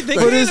mean, they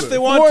can if they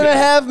want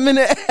 4.5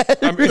 minute ad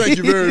I mean, Thank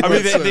you very much. I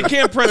mean, they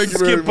can't press the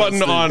skip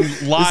button on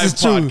live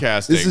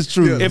podcasting. This is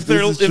true. If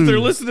they're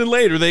listening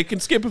later, they can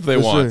skip if they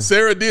want. right.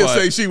 Sarah did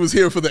say she was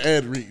here for the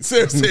ad read.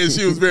 Sarah said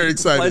she was very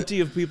excited.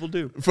 Plenty of people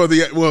do.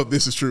 Well,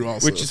 this is true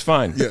also. Which is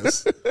fine.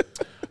 Yes.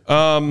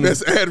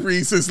 Best ad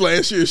read since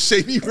last year's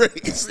Shady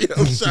Rays.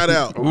 Shout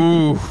out.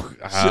 Ooh,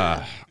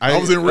 I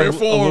was in rare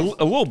form.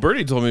 A little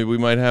birdie told me we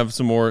might have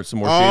some more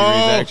Shady Rays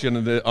action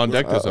on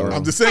deck this summer.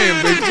 I'm just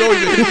saying, Baby Joey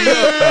hit me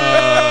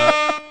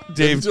up.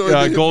 Dave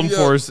Golden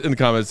Force in the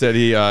comments said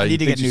he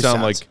thinks you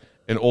sound like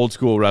an old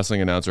school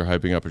wrestling announcer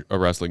hyping up a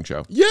wrestling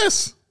show.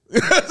 Yes.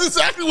 That's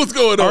exactly what's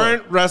going on.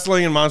 Aren't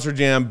wrestling and Monster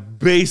Jam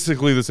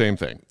basically the same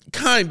thing?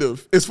 Kind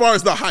of, as far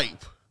as the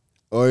hype.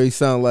 Or he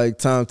sound like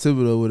Tom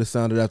Thibodeau would have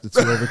sounded after 2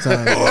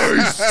 overtime.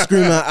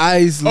 Screaming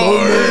ice, low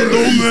man.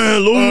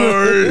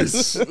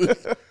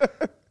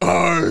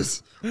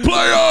 Ice.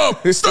 Play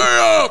up. Stay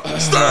up.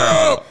 Stay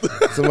up.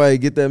 Somebody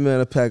get that man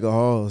a pack of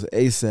Halls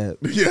ASAP.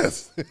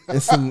 Yes.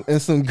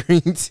 And some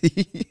green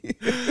tea.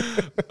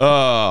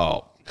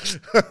 Oh,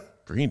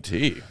 green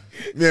tea.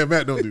 Yeah,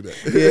 Matt, don't do that.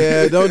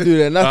 Yeah, don't do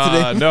that. Not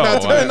today. No,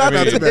 Not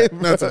after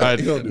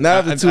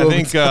 2 I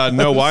think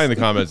no why in the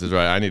comments is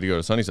right. I need to go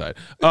to Sunnyside.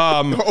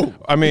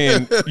 I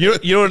mean, you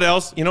know what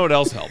else? You know what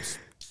else helps?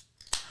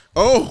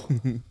 Oh,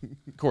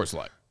 Coors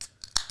Light.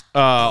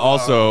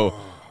 Also,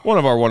 one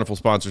of our wonderful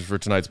sponsors for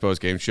tonight's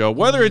post-game show.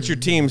 Whether it's your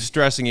team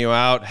stressing you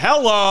out,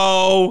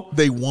 hello,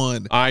 they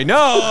won. I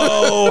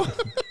know.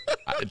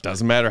 It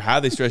doesn't matter how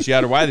they stress you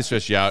out or why they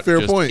stress you out.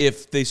 Fair point.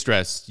 If they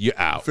stress you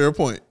out. Fair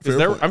point.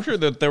 I'm sure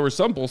that there were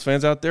some Bulls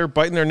fans out there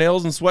biting their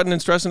nails and sweating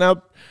and stressing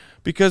out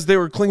because they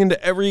were clinging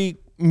to every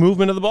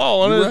movement of the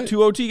ball on a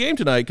 2-OT game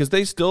tonight because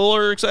they still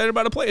are excited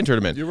about a play-in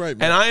tournament. You're right,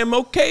 man. And I am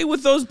okay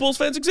with those Bulls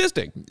fans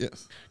existing.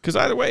 Yes. Because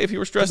either way, if you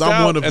were stressed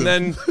out and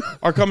then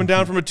are coming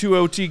down from a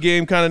 2-OT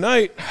game kind of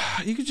night,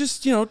 you could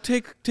just,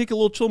 take a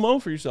little chill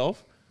moment for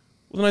yourself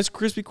with a nice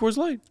crispy Coors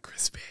Light.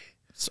 Crispy.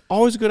 It's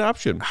always a good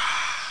option.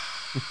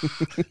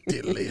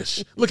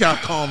 Delish. Look how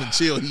calm and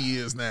chill he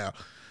is now.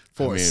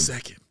 For a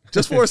second.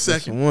 Just for a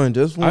second.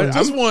 Just one.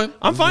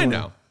 I'm fine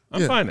now.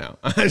 I'm fine now.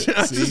 I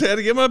just had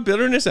to get my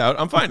bitterness out.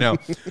 I'm fine now.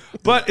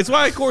 But it's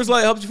why Coors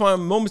Light helps you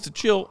find moments to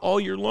chill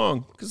all year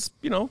long. Because,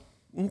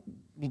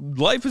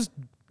 life is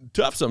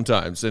tough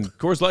sometimes. And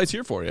Coors Light's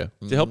here for you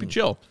to help you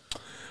chill.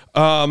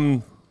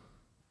 When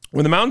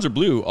the mountains are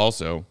blue,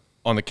 also,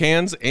 on the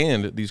cans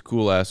and these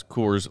cool-ass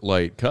Coors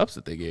Light cups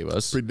that they gave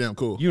us. Pretty damn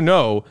cool. You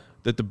know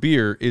that the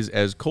beer is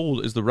as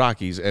cold as the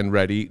Rockies and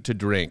ready to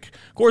drink.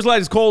 Coors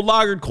Light is cold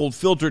lagered, cold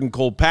filtered, and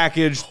cold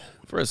packaged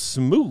for a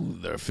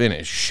smoother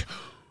finish.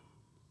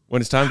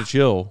 When it's time to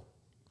chill,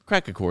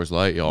 crack a Coors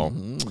Light, y'all.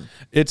 Mm-hmm.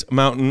 It's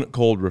mountain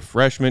cold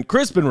refreshment,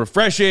 crisp and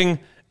refreshing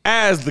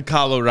as the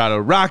Colorado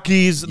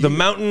Rockies. The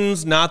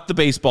mountains, not the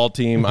baseball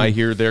team. I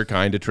hear they're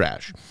kind of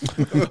trash.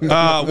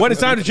 When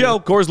it's time to chill,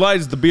 Coors Light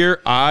is the beer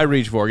I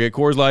reach for. Get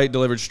Coors Light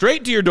delivered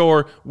straight to your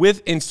door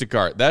with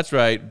Instacart. That's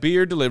right,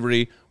 beer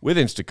delivery with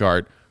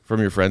Instacart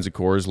from your friends at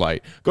Coors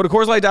Light. Go to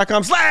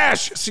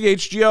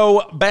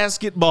CoorsLight.com/CHGO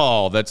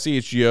basketball. That's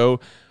CHGO,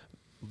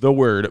 the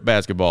word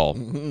basketball.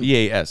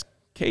 BASKETBALL.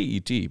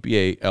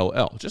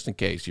 Just in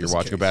case you're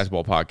watching a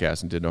basketball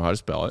podcast and didn't know how to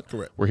spell it.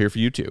 Correct. We're here for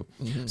you too.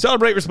 Mm-hmm.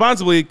 Celebrate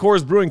responsibly.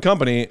 Coors Brewing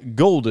Company,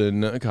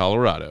 Golden,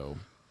 Colorado.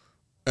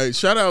 Hey,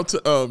 shout out to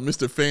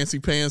Mr. Fancy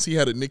Pants. He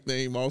had a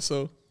nickname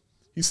also.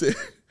 He said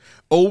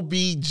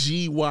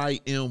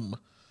OBGYM.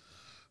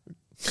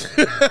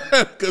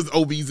 Because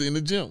OB's in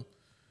the gym.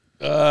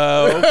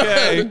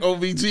 Okay.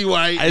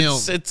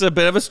 OBGYM. It's a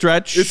bit of a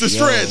stretch. It's a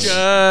stretch.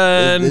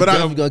 But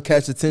I'm going to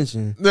catch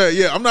attention.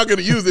 Yeah, I'm not going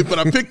to use it, but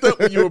I picked up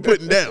what you were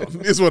putting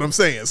down, is what I'm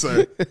saying,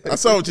 sir. I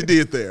saw what you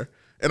did there,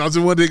 and I just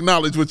wanted to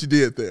acknowledge what you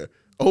did there.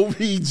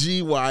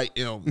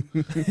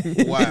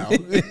 OBGYM. Wow.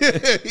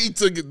 He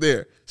took it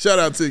there. Shout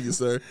out to you,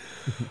 sir.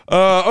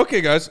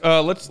 Okay, guys.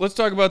 Let's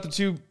talk about the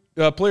two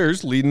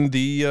players leading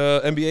the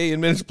NBA in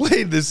minutes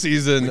played this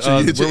season.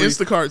 Hit your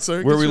Instacart,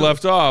 sir. Where we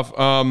left off.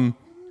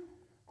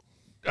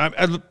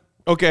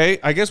 Okay,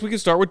 I guess we can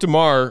start with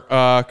DeMar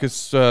because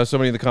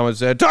somebody in the comments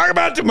said, talk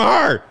about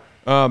DeMar!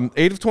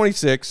 8 of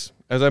 26,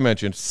 as I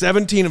mentioned,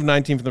 17 of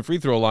 19 from the free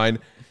throw line,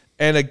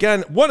 And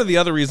again, one of the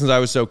other reasons I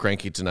was so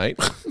cranky tonight,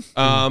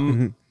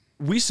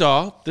 we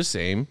saw the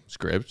same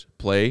script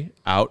play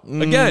out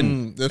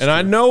again. And true.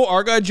 I know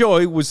our guy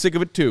Joey was sick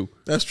of it too.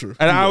 That's true.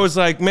 And I was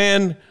like,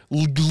 man,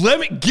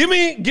 give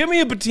me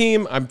a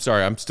Bitim. I'm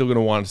sorry, I'm still going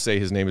to want to say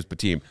his name is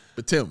Bitim.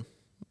 Bitim.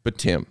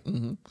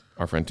 Mm-hmm.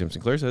 Our friend Tim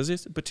Sinclair says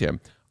it's Bitim.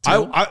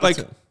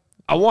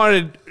 I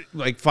wanted,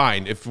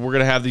 fine, if we're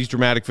going to have these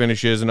dramatic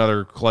finishes,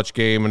 another clutch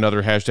game,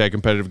 another hashtag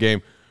competitive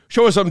game,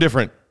 show us something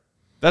different.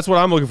 That's what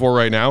I'm looking for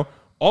right now.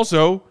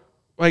 Also,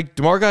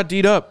 DeMar got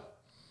D'd up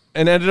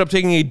and ended up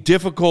taking a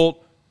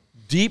difficult,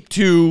 deep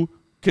two,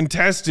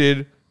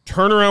 contested,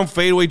 turnaround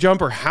fadeaway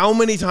jumper. How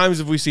many times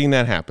have we seen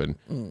that happen?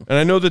 And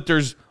I know that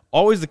there's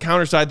always the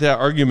counter side to that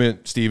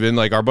argument, Steven.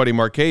 Our buddy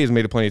Marquet has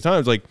made it plenty of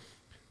times.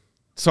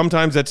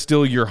 Sometimes that's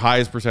still your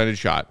highest percentage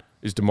shot,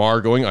 is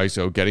DeMar going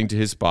ISO, getting to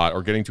his spot,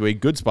 or getting to a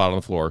good spot on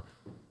the floor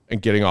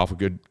and getting off a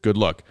good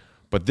look.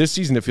 But this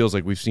season, it feels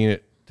like we've seen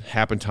it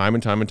happen time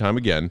and time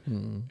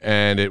again,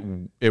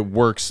 and it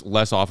works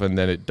less often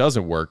than it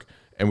doesn't work.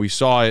 And we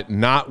saw it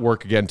not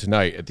work again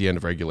tonight at the end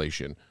of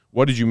regulation.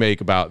 What did you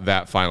make about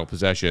that final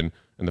possession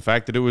and the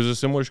fact that it was a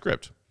similar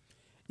script?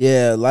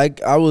 Yeah,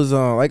 I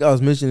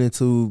was mentioning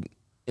to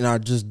in our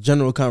just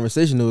general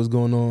conversation that was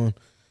going on,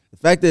 the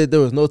fact that there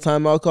was no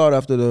timeout called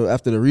after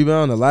the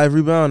rebound, the live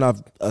rebound, I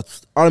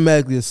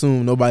automatically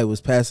assumed nobody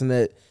was passing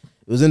that.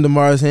 It was in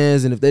DeMar's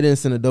hands, and if they didn't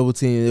send a double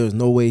team, there was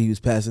no way he was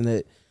passing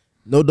that.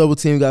 No double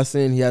team got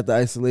sent. He had the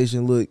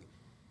isolation look,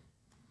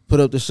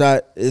 put up the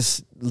shot.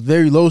 It's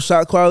very low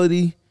shot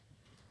quality.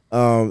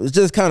 It's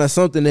just kind of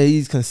something that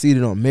he's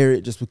conceded on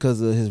merit just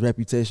because of his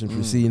reputation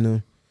preceding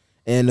him.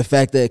 And the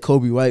fact that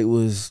Kobe White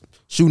was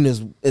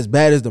shooting as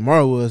bad as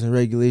DeMar was in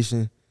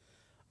regulation.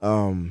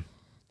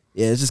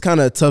 It's just kind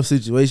of a tough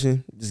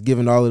situation, just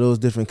given all of those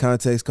different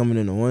contexts coming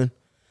into one.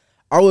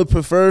 I would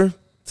prefer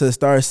to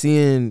start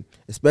seeing,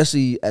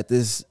 especially at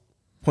this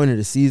point of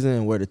the season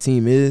and where the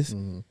team is,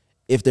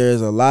 if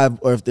there's a live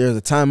or if there's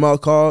a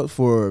timeout called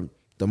for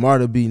DeMar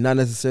to be not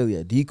necessarily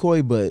a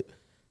decoy, but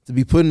to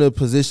be put in a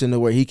position to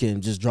where he can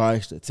just draw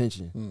extra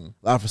attention,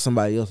 allow for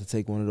somebody else to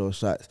take one of those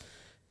shots.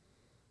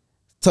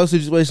 Tough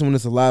situation when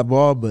it's a live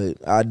ball, but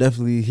I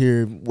definitely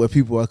hear where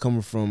people are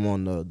coming from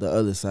on the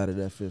other side of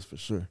that fence for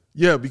sure.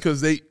 Yeah, because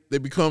they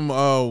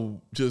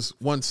become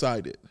just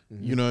one-sided,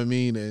 you know what I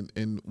mean,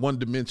 and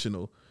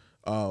one-dimensional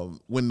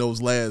when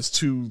those last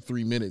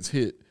 2-3 minutes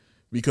hit.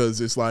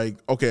 Because it's like,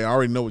 okay, I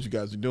already know what you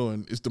guys are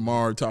doing. It's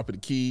DeMar top of the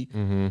key.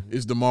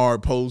 It's DeMar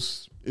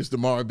post. It's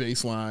DeMar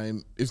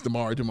baseline. It's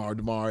DeMar,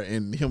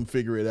 and him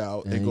figure it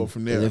out and go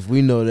from there. And if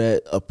we know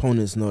that,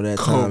 opponents know that.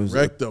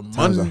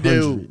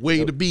 Correctamundo.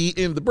 Way to be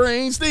in the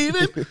brain,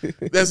 Steven.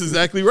 That's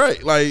exactly right.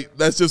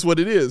 That's just what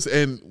it is.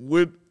 And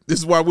this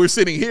is why we're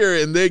sitting here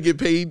and they get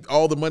paid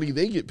all the money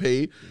they get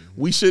paid.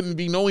 We shouldn't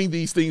be knowing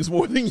these things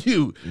more than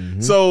you.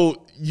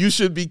 So you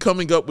should be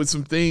coming up with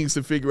some things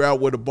to figure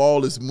out where the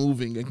ball is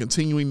moving and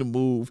continuing to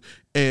move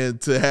and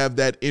to have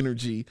that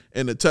energy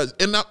and the touch.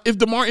 And now if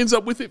DeMar ends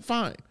up with it,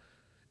 fine.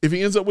 If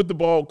he ends up with the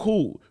ball,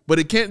 cool. But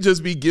it can't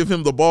just be give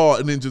him the ball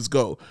and then just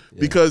go.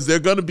 Because they're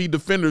going to be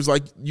defenders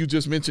like you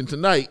just mentioned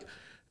tonight.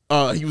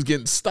 He was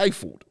getting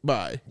stifled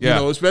by,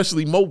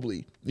 especially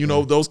Mobley.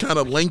 Those kind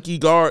of lanky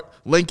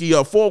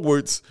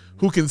forwards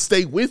who can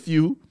stay with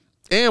you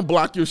and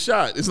block your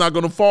shot. It's not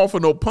going to fall for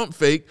no pump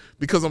fake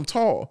because I'm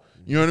tall.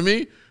 You know what I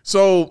mean?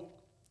 So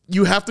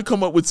you have to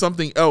come up with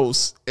something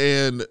else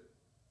and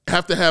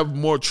have to have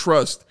more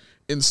trust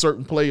in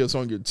certain players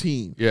on your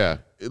team. Yeah.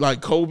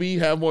 Like Kobe,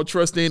 have more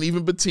trust in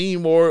even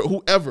Bitim or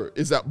whoever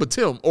is out,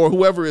 Bitim or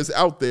whoever is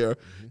out there.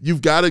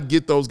 You've got to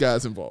get those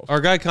guys involved. Our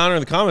guy Connor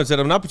in the comments said,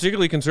 I'm not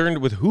particularly concerned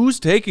with who's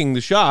taking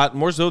the shot,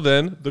 more so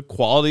than the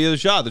quality of the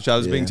shot. The shot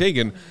is being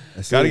taken.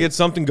 Got to get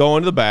something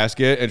going to the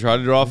basket and try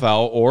to draw a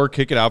foul or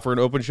kick it out for an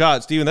open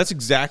shot. Steven, that's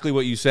exactly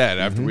what you said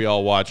after we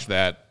all watched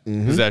that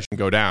possession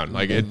go down.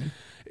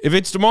 If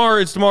it's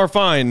DeMar,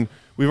 fine.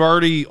 We've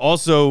already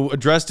also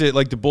addressed it.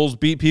 The Bulls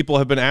beat people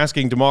have been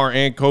asking DeMar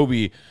and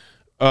Kobe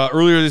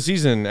earlier this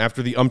season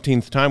after the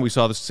umpteenth time we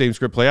saw the same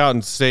script play out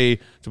and say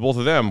to both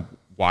of them,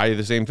 why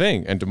the same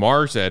thing? And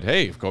DeMar said,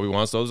 hey, if Kobe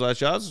wants those last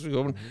shots,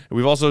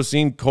 we've also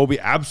seen Kobe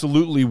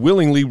absolutely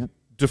willingly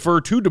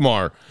defer to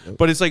DeMar.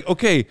 But it's like,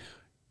 okay,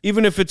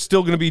 even if it's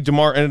still going to be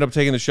DeMar ended up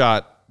taking the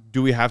shot,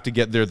 do we have to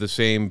get there the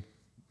same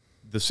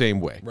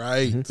way?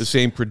 Right. The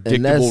same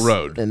predictable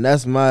road. And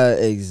that's my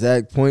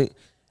exact point.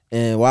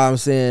 And why I'm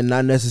saying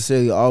not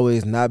necessarily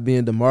always not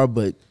being DeMar,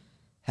 but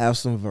have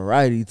some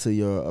variety to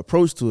your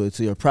approach to it,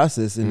 to your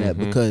process in that.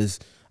 Because,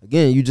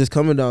 again, you just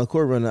coming down the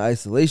court running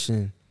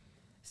isolation.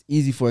 It's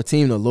easy for a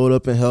team to load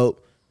up and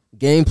help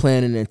game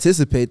plan and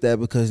anticipate that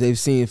because they've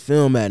seen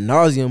film ad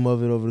nauseum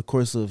of it over the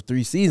course of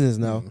 3 seasons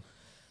now.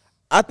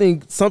 I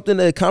think something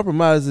that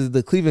compromises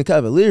the Cleveland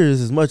Cavaliers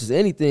as much as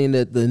anything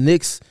that the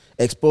Knicks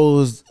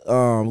exposed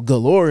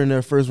galore in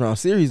their first-round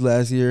series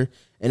last year,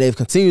 and they've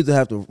continued to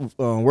have to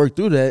work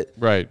through that.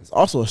 Right. It's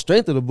also a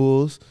strength of the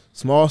Bulls,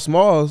 small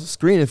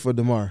screening for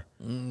DeMar.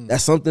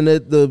 That's something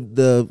that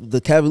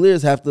the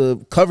Cavaliers have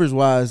to,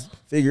 coverage-wise,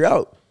 figure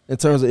out. in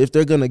terms of if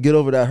they're going to get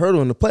over that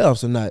hurdle in the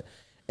playoffs or not.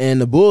 And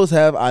the Bulls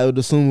have Ayo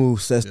Dosunmu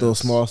sets those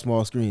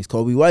small screens.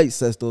 Kobe White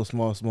sets those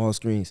small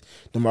screens.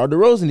 DeMar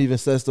DeRozan even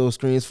sets those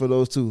screens for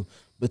those two.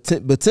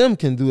 But Tim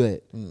can do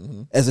that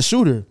as a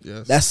shooter.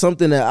 Yes. That's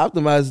something that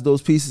optimizes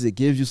those pieces. It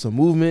gives you some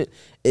movement.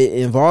 It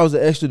involves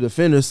an extra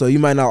defender, so you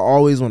might not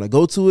always want to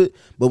go to it.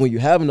 But when you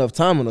have enough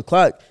time on the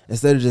clock,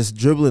 instead of just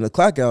dribbling the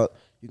clock out,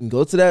 you can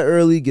go to that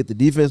early, get the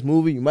defense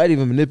moving. You might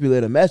even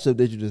manipulate a matchup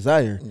that you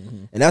desire.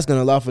 And that's going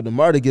to allow for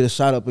DeMar to get a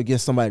shot up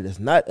against somebody that's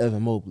not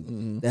Evan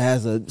Mobley, that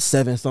has a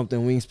 7-something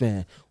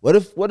wingspan. What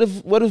if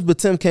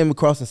Bitim came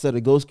across and set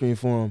a go screen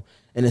for him,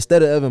 and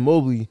instead of Evan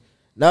Mobley,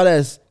 now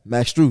that's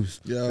Max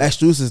Strus. Yeah. Max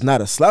Strus is not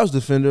a slouch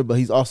defender, but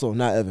he's also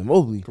not Evan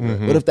Mobley.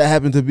 What if that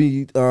happened to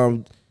be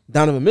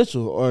Donovan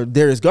Mitchell or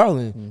Darius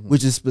Garland,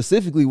 which is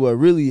specifically what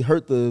really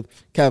hurt the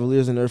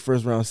Cavaliers in their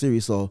first round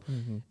series. So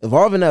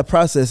evolving that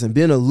process and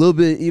being a little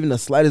bit, even the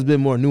slightest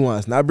bit more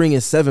nuanced, not bringing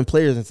 7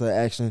 players into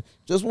action,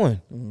 just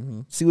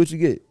one. See what you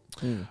get.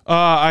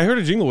 I heard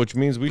a jingle, which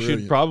means we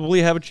should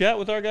probably have a chat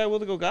with our guy, Will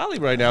Go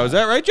Gottlieb, right now. Is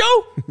that right,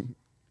 Joe?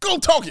 Go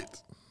talk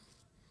it.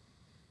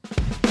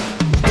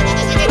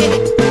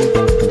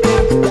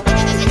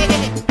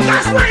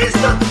 That's where it's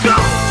the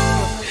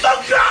GOAT!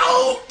 The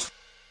GOAT!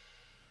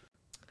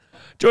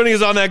 Joining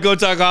us on that Go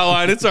Talk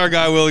hotline, it's our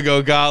guy, Will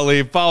Go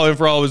Gottlieb. Follow him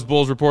for all of his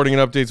Bulls reporting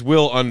and updates,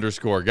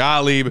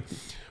 Will_Gottlieb.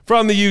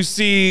 From the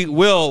UC,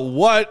 Will,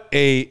 what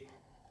a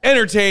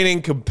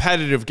entertaining,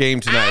 competitive game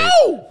tonight.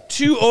 Ow!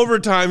 2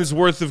 overtimes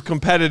worth of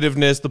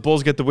competitiveness. The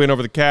Bulls get the win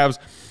over the Cavs.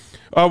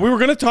 We were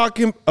going to talk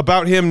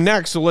about him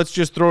next, so let's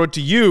just throw it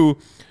to you.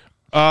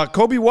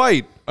 Kobe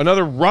White,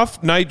 another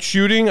rough night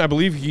shooting. I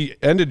believe he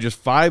ended just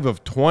 5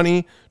 of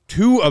 20,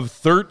 2 of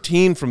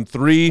 13 from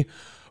 3.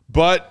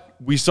 But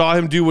we saw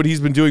him do what he's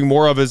been doing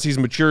more of as he's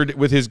matured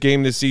with his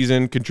game this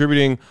season,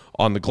 contributing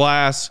on the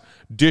glass,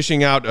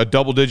 dishing out a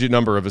double-digit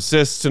number of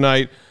assists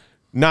tonight,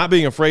 not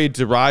being afraid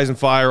to rise and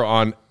fire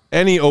on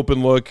any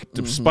open look,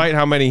 despite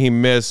how many he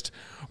missed.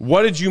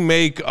 What did you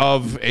make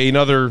of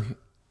another,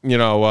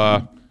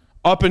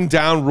 up and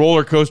down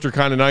roller coaster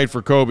kind of night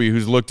for Kobe,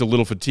 who's looked a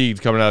little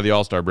fatigued coming out of the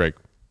All-Star break?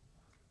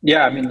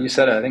 Yeah, I mean, you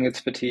said it. I think it's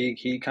fatigue.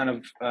 He kind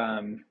of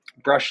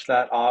brushed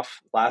that off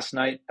last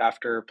night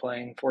after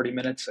playing 40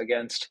 minutes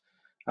against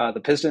the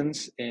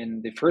Pistons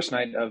in the first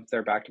night of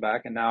their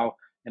back-to-back, and now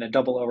in a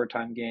double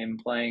overtime game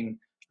playing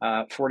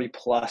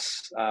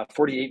 40-plus,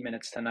 48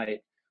 minutes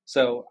tonight.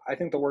 So I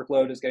think the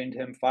workload is getting to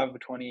him, 5 of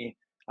 20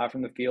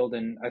 from the field,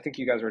 and I think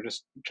you guys were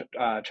just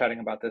chatting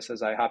about this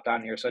as I hopped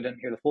on here, so I didn't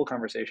hear the full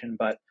conversation,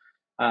 but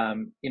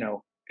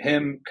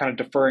him kind of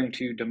deferring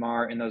to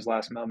DeMar in those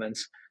last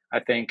moments, I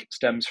think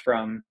stems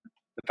from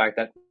the fact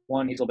that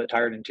 1, he's a little bit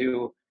tired, and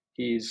 2,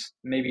 he's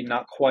maybe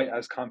not quite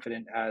as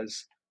confident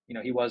as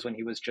he was when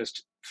he was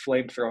just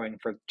flame throwing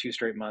for 2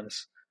 straight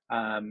months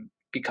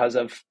because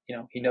of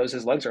he knows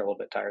his legs are a little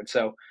bit tired.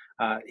 So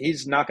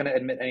he's not going to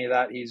admit any of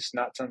that. He's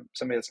not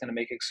somebody that's going to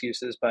make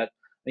excuses, but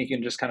I think you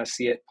can just kind of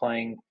see it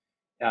playing,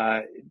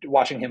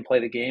 watching him play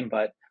the game.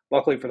 But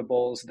luckily for the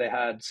Bulls, they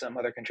had some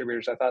other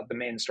contributors. I thought the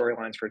main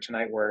storylines for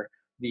tonight were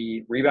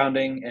the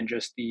rebounding and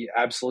just the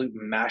absolute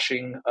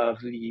mashing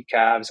of the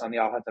Cavs on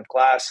the offensive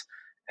glass,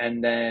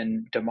 and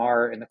then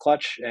DeMar in the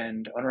clutch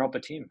and Onuralp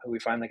Bitim, who we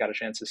finally got a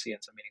chance to see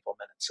in some meaningful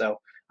minutes. So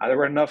there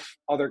were enough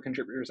other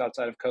contributors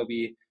outside of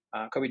Kobe.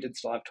 Kobe did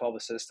still have 12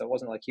 assists. So it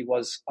wasn't like he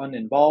was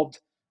uninvolved,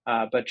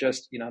 but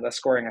just, that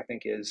scoring, I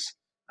think, is,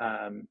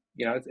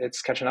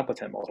 it's catching up with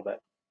him a little bit.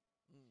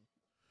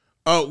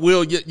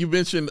 Will, you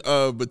mentioned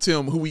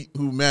Bitim,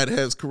 who Matt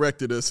has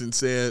corrected us and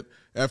said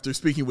after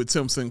speaking with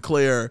Tim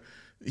Sinclair,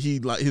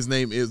 his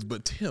name is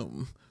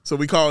Bitim. So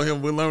we call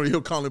him,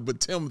 he'll call him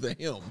Bitim the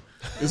him,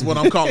 is what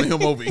I'm calling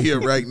him over here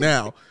right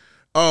now.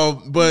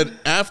 But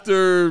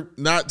after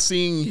not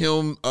seeing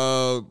him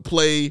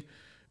play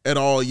at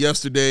all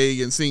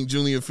yesterday and seeing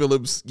Julian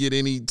Phillips get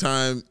any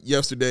time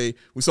yesterday,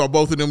 we saw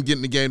both of them get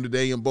in the game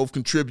today and both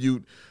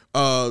contribute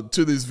to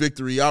this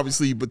victory.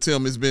 Obviously,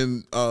 Bitim has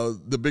been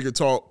the bigger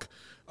talk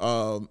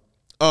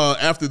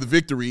after the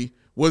victory.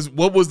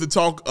 What was the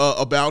talk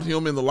about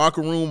him in the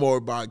locker room or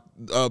by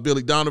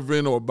Billy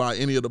Donovan or by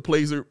any of the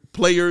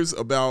players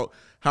about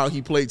how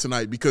he played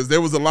tonight? Because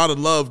there was a lot of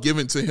love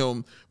given to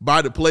him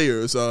by the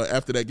players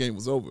after that game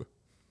was over.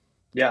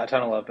 Yeah, a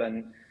ton of love.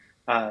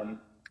 And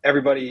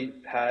everybody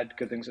had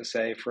good things to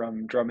say,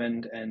 from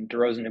Drummond and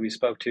DeRozan, who we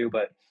spoke to,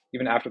 but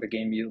even after the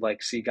game, you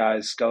see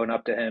guys going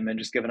up to him and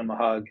just giving him a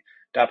hug,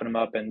 dapping him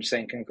up and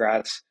saying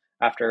congrats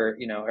after,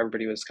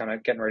 everybody was kind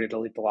of getting ready to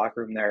leave the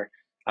locker room there.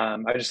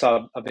 I just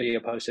saw a video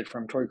posted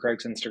from Torrey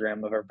Craig's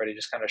Instagram of everybody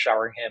just kind of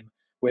showering him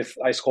with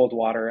ice cold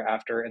water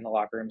after in the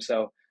locker room.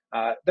 So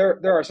there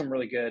are some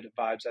really good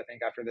vibes, I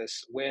think, after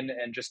this win,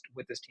 and just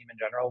with this team in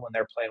general. When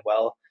they're playing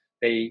well,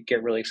 they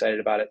get really excited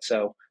about it.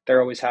 So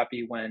they're always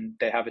happy when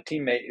they have a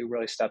teammate who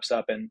really steps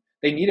up, and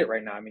they need it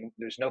right now. I mean,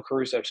 there's no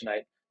Caruso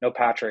tonight, no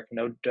Patrick,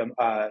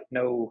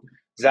 no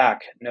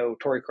Zach, no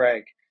Torrey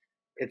Craig.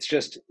 It's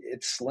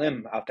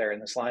slim out there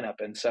in this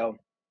lineup. And so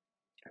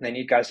they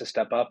need guys to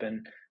step up.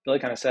 And Billy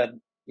kind of said,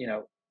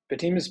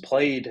 Bitim has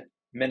played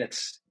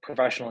minutes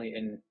professionally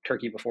in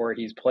Turkey before.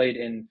 He's played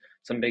in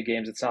some big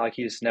games. It's not like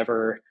he's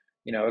never,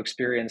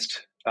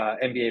 experienced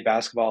NBA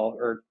basketball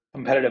or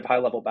competitive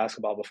high-level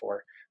basketball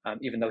before,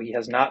 even though he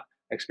has not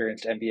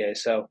experienced NBA.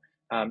 So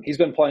he's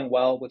been playing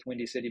well with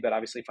Windy City, but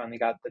obviously finally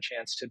got the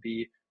chance to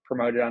be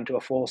promoted onto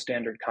a full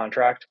standard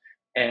contract.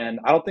 And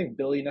I don't think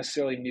Billy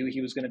necessarily knew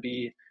he was going to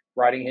be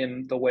riding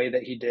him the way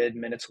that he did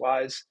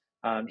minutes-wise.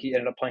 He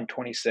ended up playing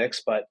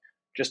 26, but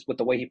just with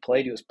the way he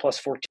played, he was plus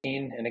 14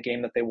 in a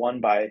game that they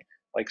won by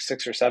like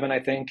 6 or 7, I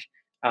think.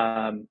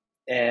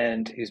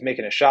 And he was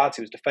making his shots.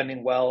 He was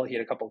defending well. He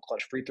had a couple of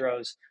clutch free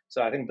throws.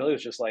 So I think Billy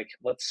was just like,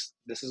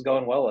 this is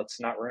going well. Let's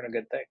not ruin a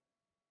good thing.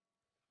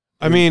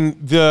 I mean,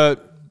 the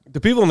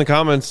people in the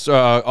comments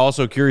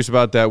also curious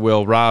about that,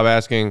 Will. Rob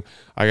asking,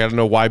 I got to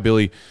know why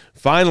Billy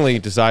finally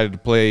decided to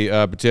play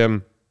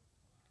Bitim.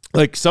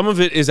 Like, some of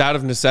it is out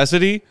of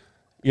necessity.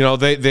 You know,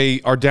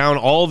 they are down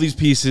all these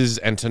pieces,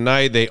 and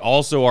tonight they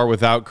also are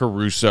without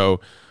Caruso,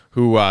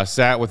 who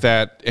sat with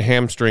that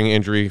hamstring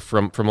injury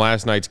from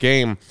last night's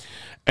game.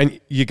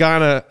 And you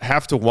gotta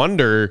have to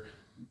wonder,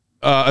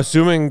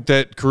 assuming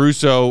that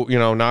Caruso,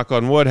 knock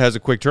on wood, has a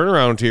quick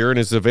turnaround here and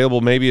is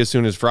available maybe as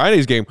soon as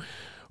Friday's game.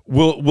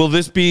 Will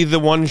this be the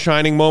one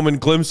shining moment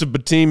glimpse of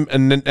Bitim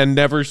and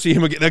never see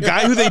him again? The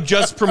guy who they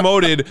just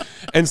promoted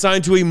and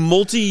signed to a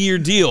multi-year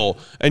deal.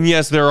 And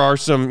yes, there are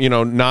some,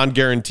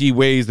 non-guarantee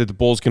ways that the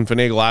Bulls can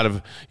finagle out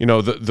of,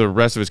 the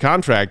rest of his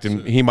contract.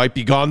 And he might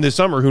be gone this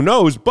summer. Who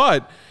knows?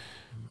 But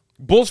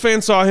Bulls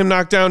fans saw him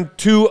knock down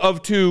 2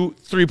 of 2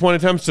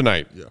 3-point attempts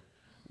tonight. Yeah.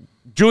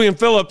 Julian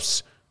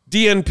Phillips,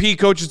 DNP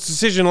coach's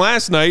decision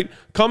last night,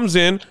 comes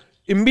in,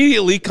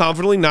 immediately,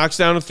 confidently knocks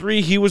down a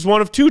 3. He was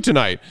 1 of 2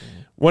 tonight.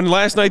 When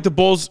last night the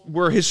Bulls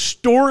were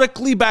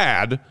historically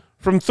bad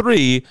from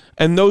 3,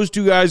 and those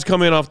 2 guys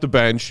come in off the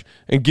bench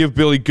and give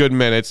Billy good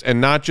minutes and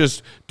not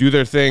just do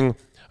their thing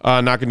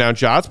knocking down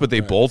shots, but they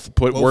both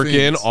put work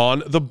in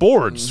on the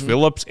boards,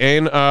 Phillips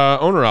and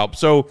Onuralp.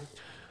 So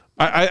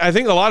I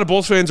think a lot of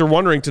Bulls fans are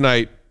wondering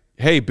tonight,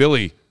 hey,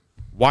 Billy,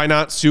 why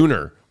not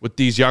sooner with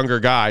these younger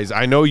guys?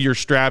 I know you're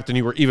strapped and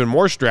you were even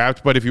more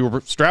strapped, but if you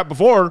were strapped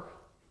before,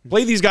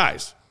 play these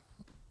guys.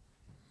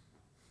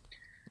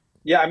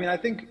 Yeah, I mean, I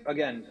think,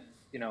 again,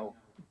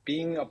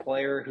 being a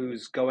player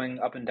who's going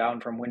up and down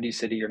from Windy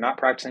City, you're not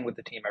practicing with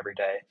the team every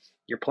day.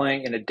 You're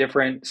playing in a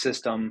different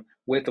system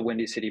with the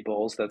Windy City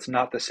Bulls that's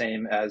not the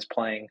same as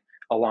playing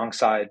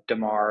alongside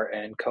DeMar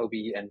and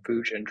Kobe and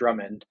Vooch and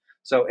Drummond.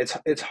 So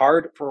it's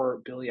hard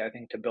for Billy, I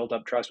think, to build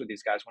up trust with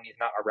these guys when he's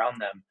not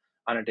around them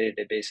on a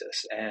day-to-day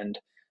basis. And,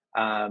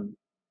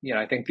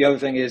 I think the other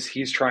thing is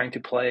he's trying to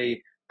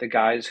play the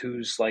guys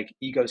whose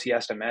egos he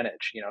has to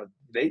manage.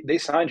 They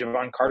signed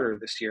Javon Carter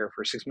this year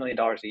for $6 million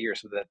a year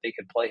so that they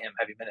could play him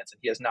heavy minutes, and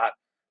he has not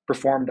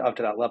performed up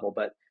to that level,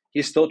 but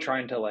he's still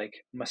trying to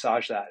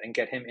massage that and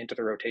get him into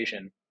the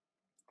rotation.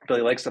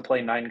 Billy likes to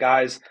play 9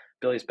 guys.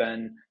 Billy's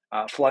been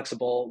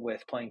flexible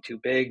with playing 2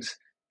 bigs.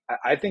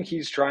 I think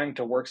he's trying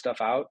to work stuff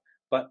out,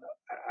 but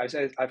I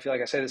feel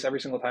like I say this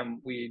every single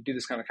time we do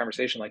this kind of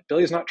conversation.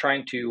 Billy's not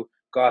trying to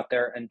go out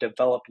there and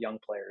develop young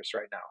players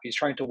right now. He's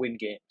trying to win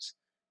games.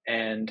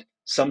 And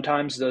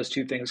sometimes those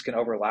 2 things can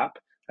overlap.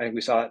 I think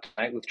we saw that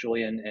tonight with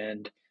Julian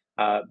and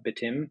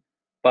Bitim.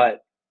 But,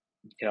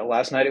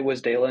 last night it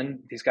was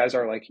Dalen. These guys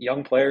are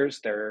young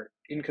players. They're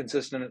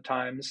inconsistent at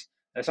times.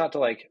 And it's not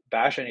to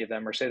bash any of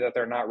them or say that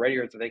they're not ready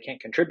or that they can't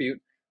contribute.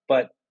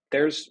 But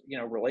there's,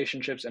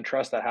 relationships and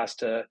trust that has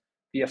to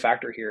be a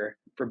factor here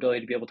for Billy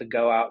to be able to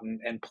go out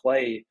and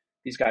play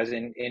these guys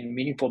in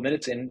meaningful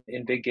minutes in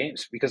big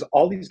games, because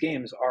all these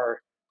games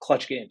are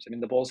clutch games. I mean,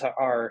 the Bulls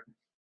are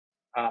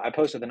I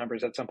posted the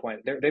numbers at some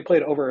point. They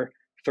played over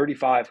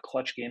 35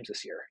 clutch games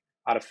this year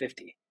out of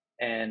 50,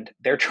 and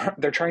they're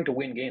trying to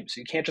win games. So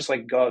you can't just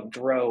go and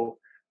throw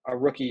a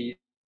rookie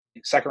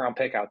second-round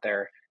pick out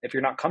there if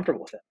you're not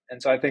comfortable with it.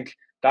 And so I think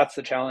that's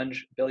the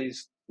challenge. Billy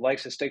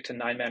likes to stick to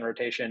 9-man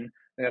rotation.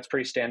 I think that's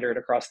pretty standard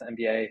across the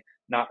NBA,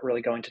 not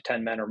really going to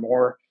 10 men or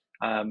more.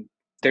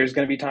 There's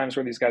going to be times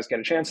where these guys get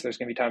a chance. There's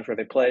going to be times where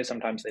they play.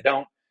 Sometimes they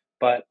don't.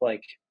 But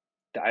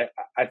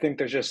I think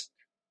there's just,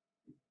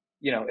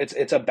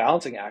 it's a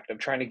balancing act of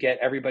trying to get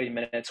everybody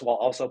minutes while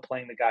also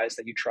playing the guys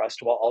that you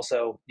trust, while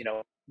also,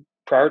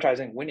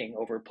 prioritizing winning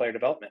over player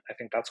development. I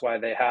think that's why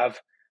they have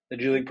the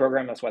G League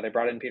program. That's why they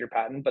brought in Peter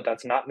Patton, but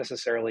that's not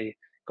necessarily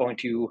going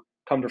to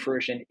come to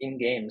fruition in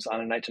games on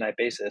a night-to-night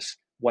basis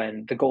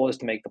when the goal is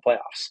to make the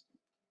playoffs.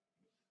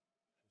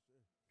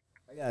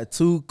 I got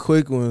 2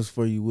 quick ones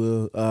for you,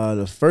 Will.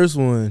 The first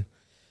one,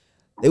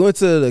 they went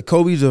to the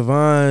Kobe,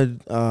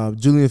 Javon,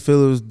 Julian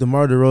Phillips,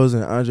 DeMar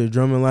DeRozan, and Andre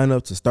Drummond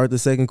lineup to start the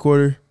second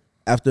quarter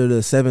after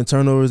the 7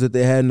 turnovers that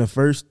they had in the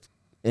first.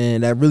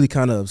 And that really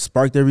kind of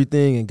sparked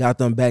everything and got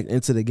them back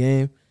into the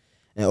game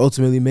and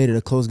ultimately made it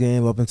a close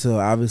game up until,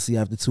 obviously,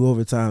 after 2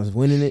 overtimes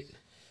winning it.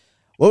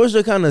 What was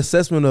your kind of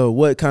assessment of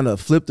what kind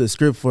of flipped the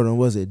script for them?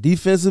 Was it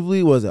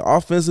defensively? Was it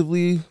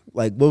offensively?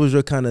 What was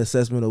your kind of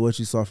assessment of what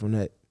you saw from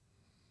that?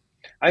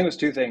 I think it was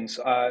 2 things.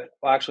 Well,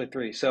 actually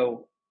 3.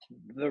 So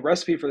the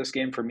recipe for this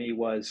game for me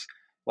was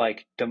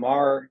like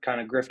DeMar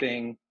kind of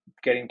grifting,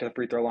 getting to the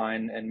free throw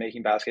line and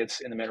making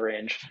baskets in the mid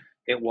range.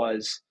 It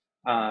was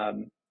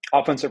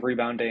offensive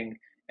rebounding,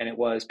 and it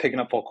was picking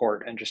up full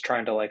court and just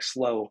trying to like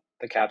slow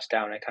the Cavs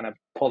down and kind of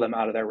pull them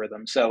out of their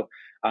rhythm. So,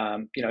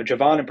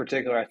 Javon in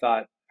particular,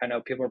 I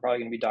know people are probably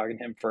going to be dogging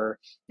him for,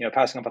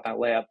 passing up on that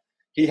layup.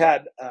 He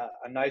had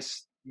a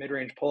nice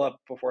mid-range pull-up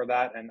before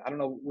that, and I don't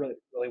know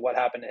really what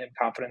happened to him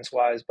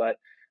confidence-wise, but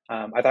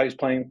I thought he was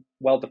playing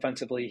well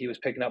defensively. He was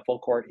picking up full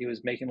court. He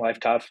was making life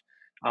tough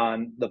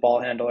on the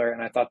ball handler,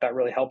 and I thought that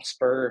really helped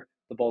spur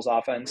the Bulls'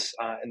 offense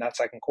in that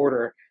second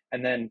quarter.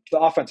 And then the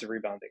offensive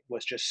rebounding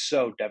was just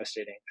so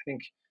devastating. I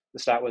think the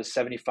stat was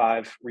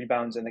 75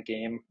 rebounds in the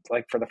game,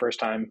 like for the first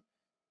time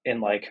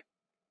in like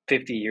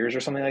 50 years or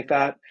something like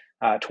that.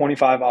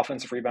 25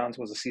 offensive rebounds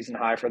was a season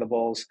high for the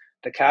Bulls.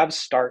 The Cavs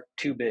start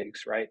two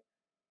bigs, right?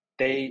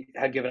 They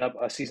had given up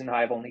a season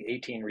high of only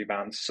 18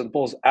 rebounds. So the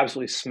Bulls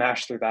absolutely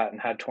smashed through that and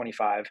had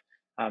 25.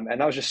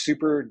 And that was just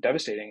super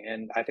devastating.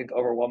 And I think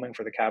overwhelming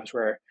for the Cavs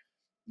where,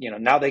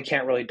 now they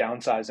can't really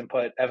downsize and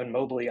put Evan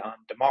Mobley on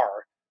DeMar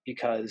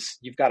because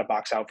you've got to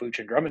box out Vooch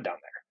and Drummond down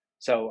there.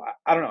 So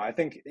I don't know. I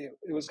think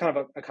it was kind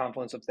of a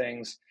confluence of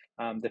things.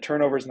 The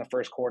turnovers in the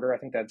first quarter, I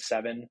think they had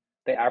 7.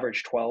 They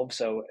averaged 12.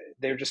 So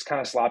they were just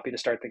kind of sloppy to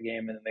start the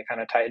game, and then they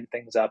kind of tightened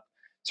things up,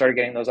 started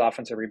getting those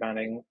offensive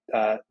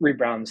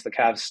rebounds. The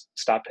Cavs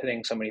stopped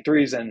hitting so many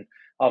threes, and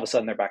all of a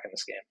sudden they're back in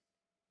this game.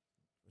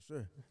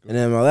 Sure. And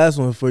then my last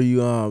one for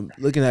you,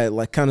 looking at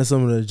like kind of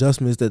some of the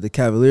adjustments that the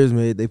Cavaliers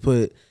made, they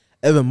put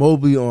Evan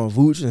Mobley on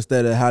Vooch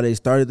instead of how they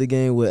started the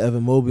game with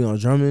Evan Mobley on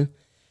Drummond.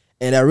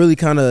 And that really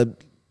kind of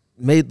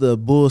made the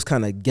Bulls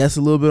kind of guess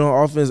a little bit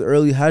on offense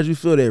early. How did you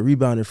feel they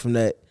rebounded from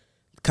that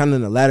kind of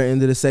in the latter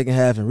end of the second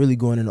half and really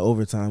going into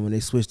overtime when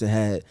they switched and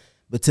had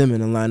Bitim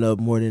in the lineup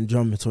more than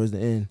Drummond towards the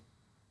end?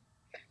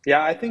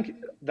 Yeah, I think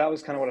that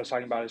was kind of what I was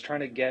talking about, is trying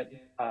to get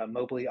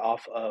Mobley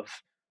off of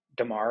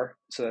DeMar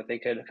so that they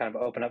could kind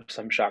of open up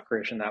some shot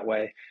creation that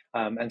way.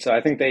 And so I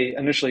think they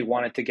initially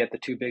wanted to get the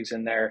two bigs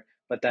in there,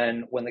 but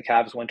then when the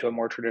Cavs went to a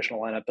more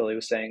traditional lineup, Billy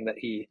was saying that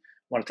he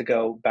wanted to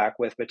go back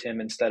with Bitim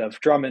instead of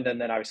Drummond,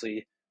 and then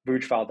obviously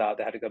Vooch fouled out.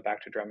 They had to go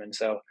back to Drummond.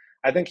 So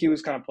I think he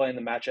was kind of playing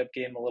the matchup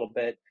game a little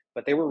bit,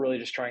 but they were really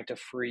just trying to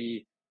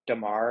free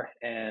DeMar.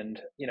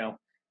 And,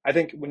 I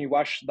think when you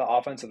watch the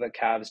offense of the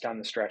Cavs down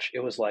the stretch,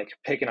 it was like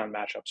picking on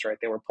matchups, right?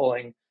 They were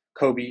pulling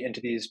Kobe into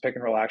these pick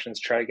and roll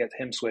actions, try to get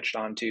him switched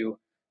onto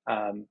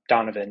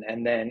Donovan,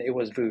 and then it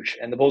was Vooch.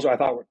 And the Bulls, I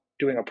thought, were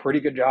doing a pretty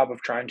good job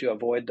of trying to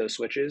avoid those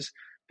switches.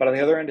 But on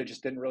the other end, it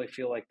just didn't really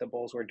feel like the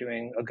Bulls were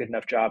doing a good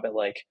enough job at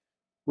like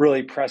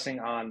really pressing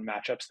on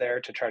matchups there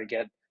to try to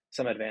get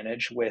some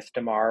advantage with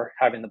DeMar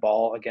having the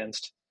ball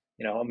against,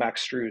 a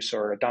Max Strus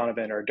or a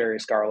Donovan or a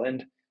Darius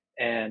Garland.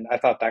 And I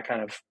thought that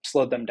kind of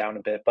slowed them down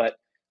a bit. But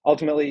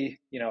ultimately,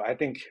 I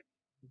think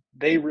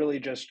they really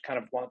just kind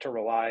of want to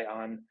rely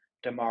on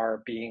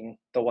DeMar being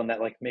the one that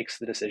like makes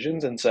the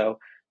decisions. And so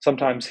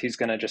sometimes he's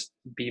going to just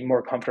be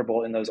more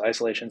comfortable in those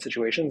isolation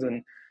situations.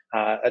 And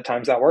at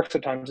times that works,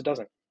 at times it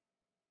doesn't.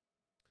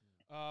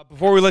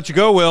 Before we let you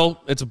go,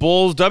 Will, it's a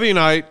Bulls W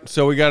night,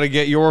 so we got to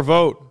get your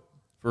vote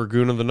for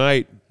Goon of the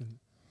Night.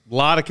 A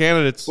lot of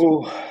candidates.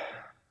 Ooh,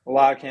 a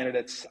lot of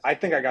candidates. I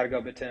think I got to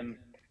go Bitim.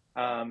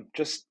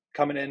 Just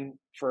coming in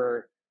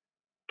for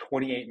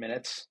 28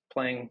 minutes,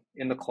 playing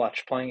in the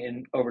clutch, playing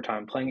in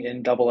overtime, playing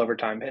in double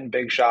overtime, hitting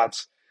big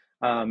shots,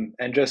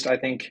 and just, I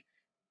think,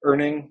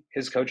 earning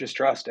his coach's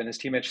trust and his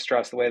teammates'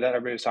 trust, the way that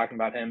everybody was talking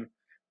about him.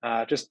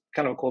 Just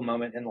kind of a cool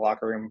moment in the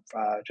locker room,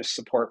 just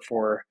support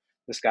for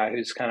this guy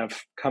who's kind of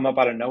come up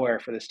out of nowhere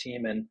for this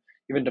team. And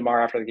even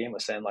DeMar after the game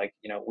was saying, like,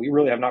 we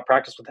really have not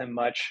practiced with him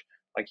much.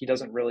 Like, he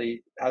hasn't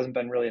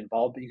been really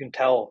involved, but you can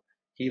tell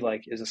he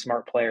like is a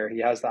smart player.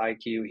 He has the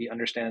IQ. He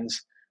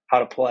understands how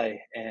to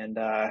play, and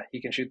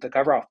he can shoot the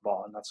cover off the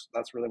ball. And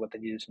that's really what they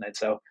needed tonight.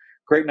 So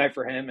great night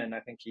for him. And I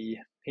think he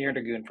earned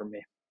a goon from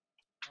me.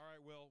 All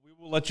right, Will, we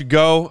will let you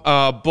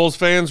go. Bulls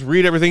fans,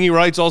 read everything he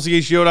writes.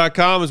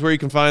 AllCHGO.com is where you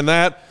can find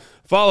that.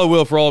 Follow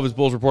Will for all of his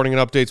Bulls reporting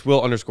and updates.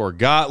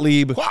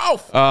 Will_Gottlieb.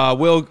 Wow.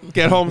 We'll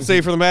get home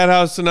safe from the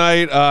Madhouse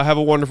tonight. Have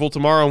a wonderful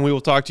tomorrow, and we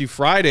will talk to you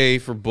Friday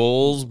for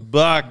Bulls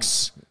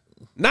Bucks.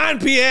 9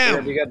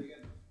 p.m.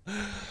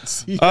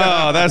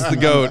 Oh, that's the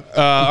GOAT.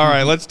 All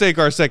right, let's take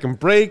our second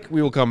break.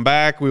 We will come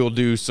back. We will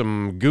do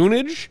some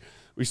goonage.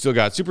 We still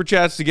got super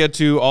chats to get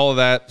to, all of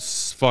that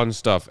fun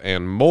stuff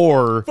and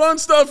more. Fun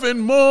stuff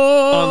and more.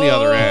 On the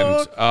other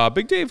end.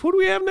 Big Dave, who do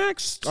we have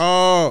next?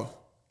 Oh.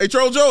 Hey,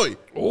 Troll Joey.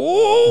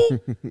 Oh,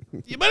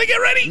 you better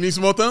get ready. You need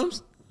some more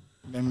thumbs?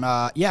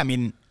 Yeah,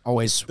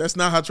 always. That's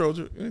not how Troll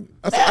Joey.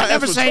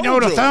 Never say no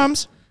to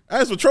thumbs. I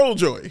asked for Troll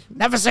Joey.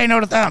 Never say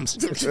no to thumbs.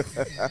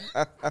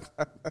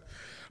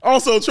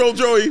 Also, Troll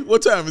Joey,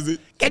 what time is it?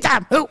 Get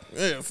time. Who?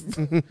 Yes.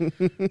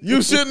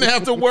 You shouldn't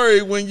have to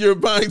worry when you're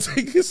buying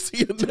tickets to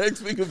your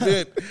next big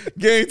event.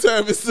 Game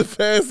Time is the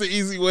fast and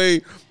easy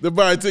way to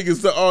buy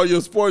tickets to all your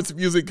sports,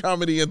 music,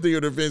 comedy, and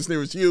theater events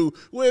nearest you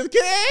with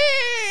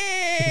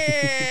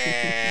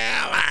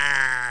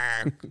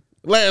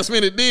Last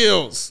minute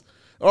deals.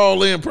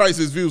 All-in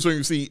prices, views from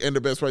your seat, and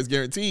the best price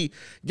guarantee.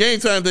 Game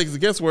Time takes the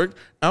guesswork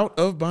out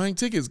of buying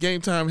tickets. Game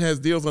Time has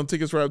deals on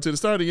tickets right up to the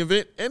start of the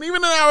event, and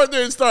even an hour after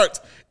it starts.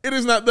 It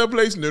is not the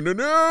place.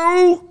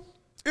 No.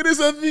 It is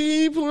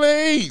the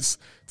place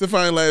to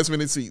find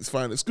last-minute seats.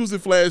 Find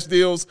exclusive flash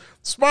deals,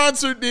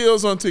 sponsored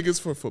deals on tickets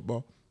for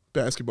football,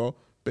 basketball,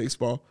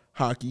 baseball,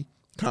 hockey,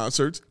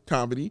 concerts,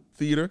 comedy,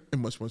 theater,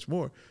 and much, much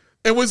more.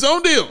 And with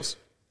zone deals,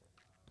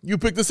 you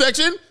pick the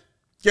section,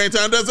 Game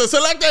Time does the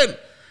selecting.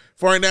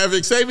 For an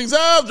average savings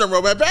of, drum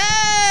roll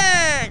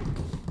back,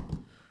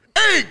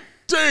 18%.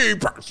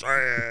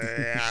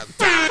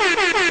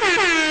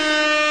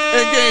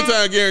 And Game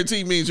Time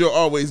guarantee means you'll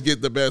always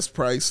get the best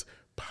price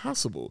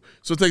possible.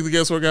 So take the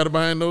guesswork out of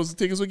buying those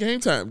tickets with Game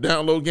Time.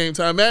 Download Game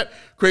Time app,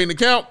 create an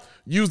account,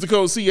 use the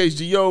code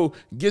CHGO,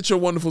 get your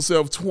wonderful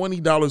self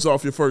 $20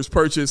 off your first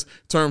purchase.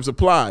 Terms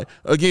apply.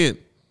 Again,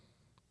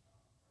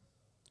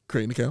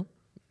 create an account,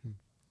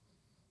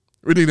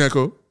 redeem that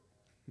code,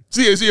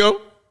 CHGO.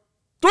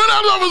 $20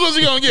 off is what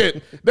you're going to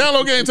get.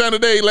 Download Game Time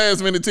today.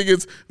 Last minute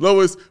tickets,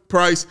 lowest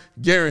price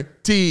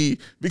guaranteed.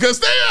 Because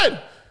Steven,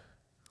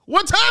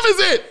 what time is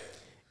it?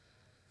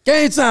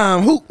 Game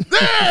time. Hoop.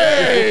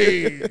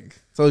 Hey!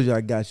 Told you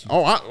I got you.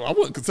 Oh, I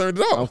wasn't concerned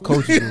at all. I'm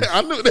coaching you.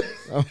 I knew that.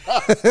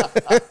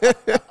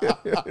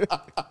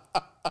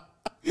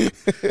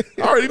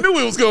 I already knew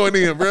it was going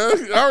in, bro.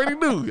 I already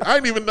knew. I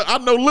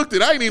looked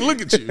it. I didn't even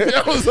look at you.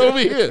 I was over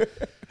here.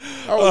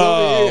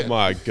 Oh,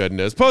 my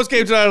goodness.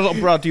 Post-game tonight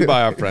brought to you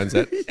by our friends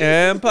at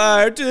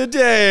Empire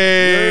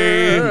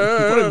Today.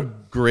 What a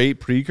great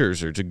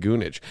precursor to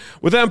Goonage.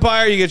 With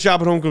Empire, you get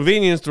shop at home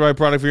convenience, the right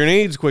product for your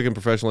needs, quick and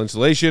professional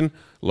installation,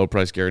 low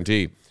price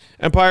guarantee.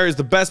 Empire is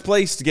the best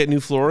place to get new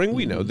flooring.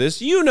 We know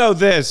this. You know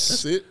this.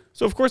 That's it.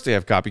 So, of course, they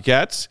have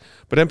copycats,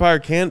 but Empire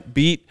can't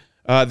be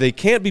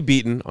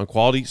beaten on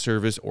quality,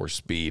 service, or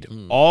speed.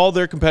 All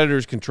their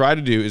competitors can try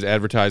to do is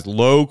advertise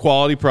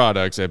low-quality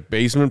products at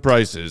basement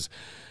prices,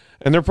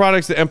 and they're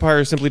products that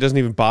Empire simply doesn't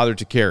even bother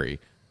to carry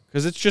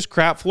because it's just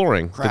crap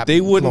flooring that they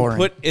wouldn't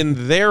put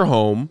in their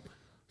home,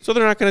 so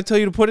they're not going to tell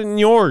you to put it in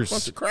yours.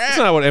 Bunch of crap. That's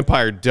not what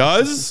Empire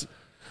does.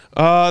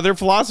 Their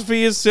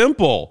philosophy is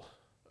simple.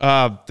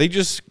 They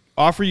just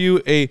offer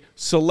you a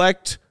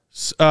select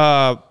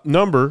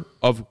number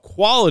of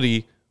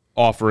quality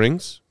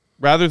offerings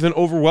rather than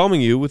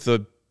overwhelming you with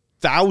the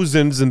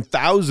thousands and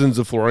thousands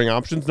of flooring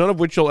options, none of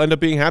which you'll end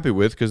up being happy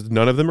with because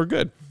none of them are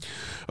good.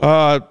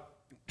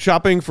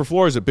 Shopping for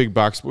floors at big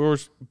box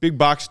stores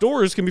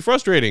can be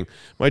frustrating.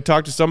 Might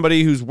talk to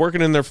somebody who's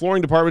working in their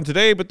flooring department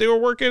today, but they were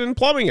working in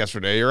plumbing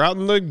yesterday or out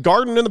in the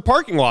garden in the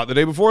parking lot the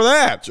day before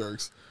that.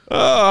 Jerks.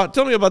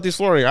 Tell me about these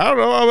flooring. I don't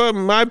know.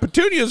 My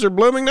petunias are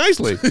blooming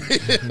nicely.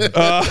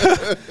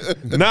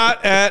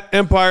 Not at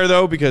Empire,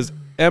 though, because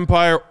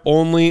Empire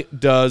only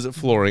does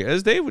flooring.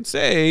 As Dave would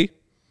say,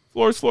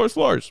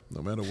 floors.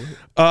 No matter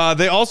what.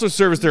 They also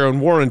service their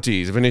own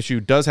warranties. If an issue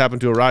does happen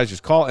to arise,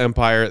 just call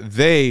Empire.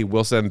 They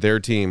will send their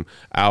team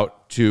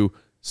out to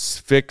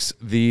fix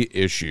the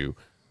issue.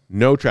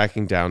 No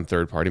tracking down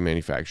third-party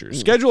manufacturers.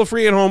 Schedule a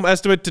free at-home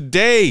estimate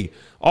today.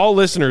 All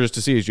listeners to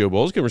CHGO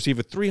Bowls can receive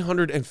a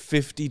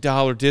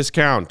 $350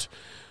 discount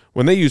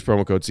when they use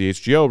promo code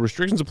CHGO.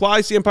 Restrictions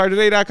apply. See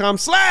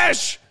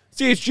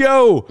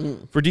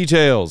EmpireToday.com/CHGO for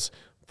details.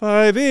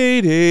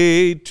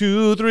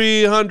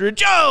 588-2300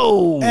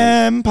 Joe!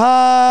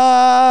 Empire!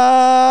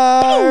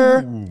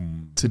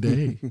 Boom.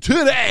 Today.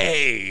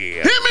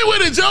 Hit me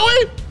with it,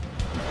 Joey! To be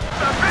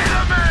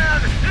the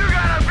man, you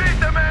gotta beat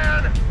the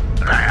man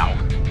now.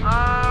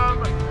 I'm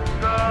the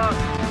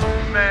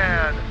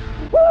man.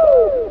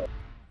 Woo!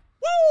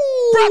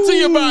 Brought to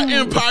you by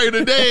Empire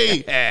Today.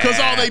 Because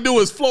all they do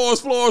is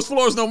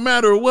floors, no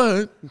matter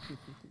what.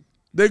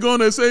 They're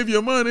going to save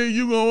your money.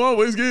 You're going to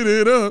always get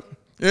it up.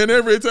 And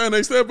every time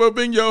they step up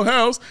in your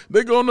house,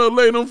 they're going to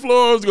lay them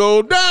floors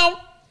go down.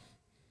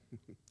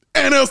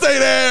 And they'll stay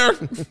there.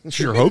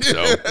 Sure hope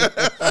so.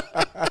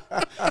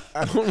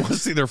 I don't want to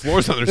see their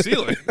floors on their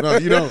ceiling. No,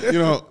 you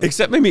don't.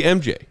 Except maybe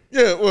MJ.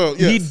 Yeah, well,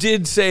 yes. He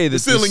did say that the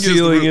ceiling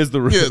is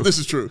the roof. Yeah, this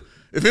is true.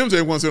 If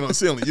MJ wants it on the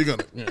ceiling, you're going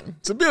to. Yeah.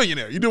 It's a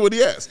billionaire. You do what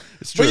he asks.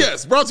 It's true. But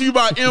yes, brought to you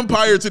by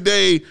Empire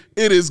Today.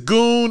 It is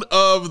Goon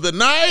of the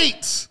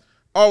Night.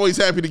 Always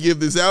happy to give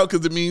this out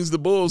because it means the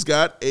Bulls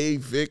got a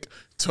victory.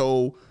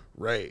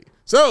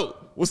 So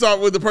we'll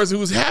start with the person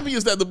who's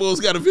happiest that the Bulls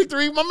got a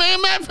victory, my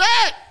man Matt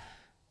Pat.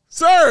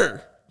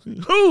 Sir,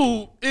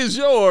 who is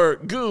your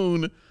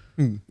Goon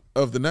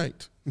of the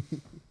Night?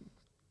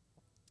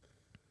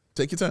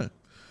 Take your time.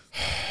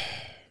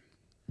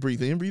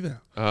 Breathe in, breathe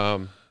out.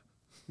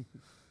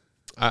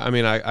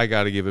 I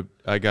gotta give it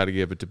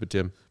to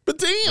Bitim.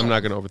 Bitim. I'm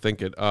not gonna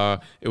overthink it.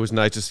 It was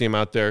nice to see him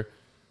out there.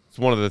 It's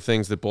one of the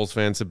things that Bulls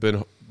fans have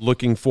been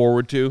looking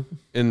forward to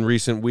in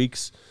recent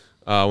weeks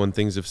when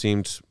things have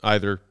seemed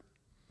either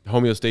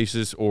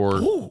homeostasis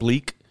or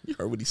bleak. You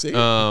heard what he said.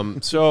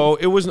 So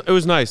it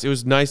was nice. It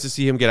was nice to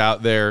see him get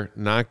out there,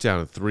 knock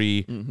down a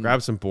three,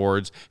 grab some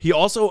boards. He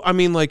also, I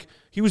mean, like,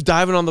 he was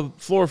diving on the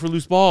floor for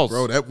loose balls.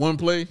 Bro, that one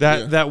play.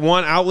 That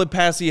one outlet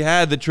pass he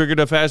had that triggered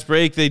a fast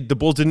break, the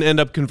Bulls didn't end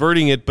up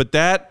converting it, but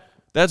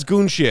that's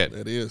goon shit.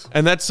 That is.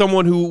 And that's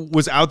someone who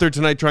was out there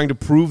tonight trying to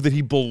prove that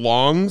he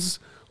belongs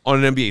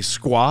on an NBA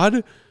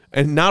squad.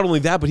 And not only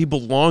that, but he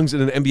belongs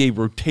in an NBA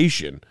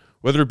rotation,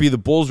 whether it be the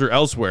Bulls or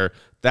elsewhere.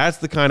 That's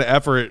the kind of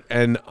effort.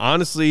 And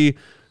honestly,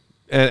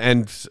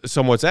 and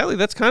somewhat sadly,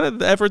 that's kind of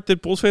the effort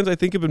that Bulls fans, I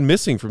think, have been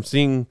missing from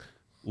seeing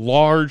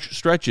large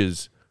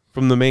stretches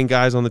from the main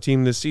guys on the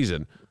team this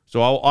season.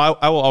 So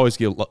I will always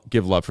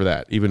give love for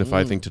that, even if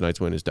I think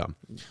tonight's win is dumb.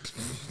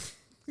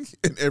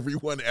 And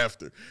everyone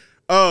after.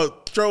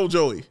 Troll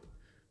Joey,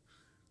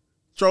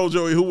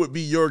 who would be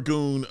your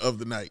goon of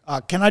the night?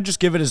 Can I just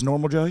give it as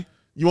normal Joey?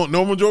 You want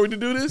normal Joey to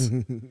do this?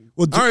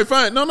 All right,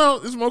 fine. No,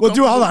 it's more. Well,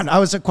 hold on. I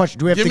was a question.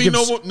 Do we have give to me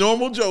give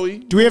normal Joey?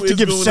 Do we have to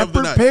give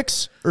separate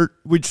picks, or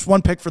we just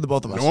one pick for the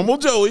both of us? Normal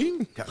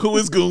Joey, who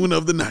is goon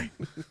of the night?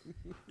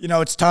 You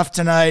know, it's tough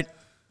tonight.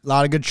 A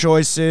lot of good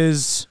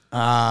choices.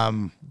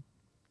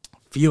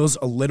 Feels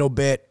a little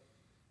bit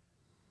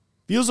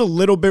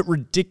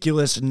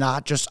ridiculous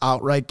not just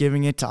outright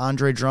giving it to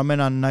Andre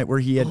Drummond on a night where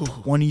he had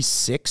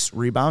 26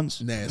 rebounds.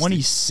 Nasty.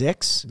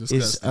 26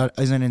 is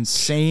an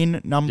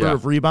insane number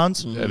of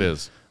rebounds. It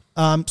is.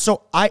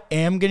 So I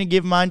am going to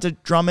give mine to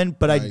Drummond,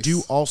 but I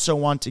do also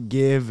want to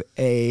give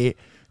a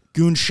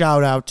goon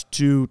shout out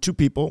to two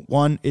people.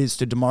 One is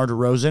to DeMar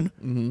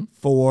DeRozan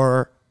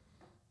for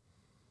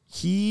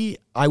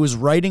I was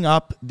writing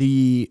up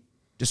the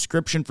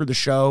description for the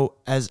show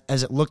as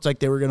it looked like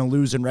they were going to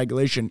lose in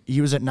regulation.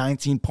 He was at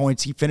 19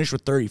 points. He finished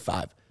with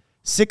 35.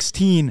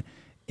 16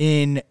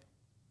 in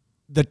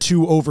the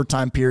 2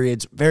 overtime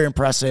periods. Very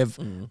impressive.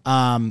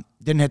 Didn't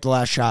hit the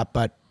last shot,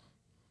 but,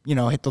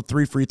 hit the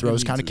 3 free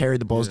throws, kind of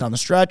carried the Bulls down the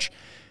stretch.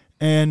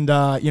 And,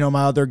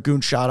 my other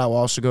goon shout out will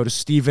also go to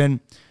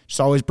Steven.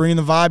 Just always bringing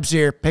the vibes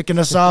here, picking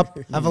us up.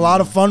 Have a lot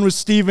of fun with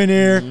Steven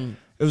here.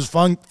 It was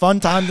fun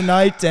time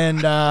tonight,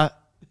 and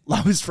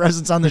love his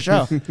presence on the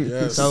show.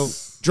 Yes. So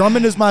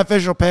Drummond is my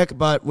official pick,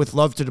 but with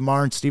love to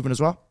DeMar and Steven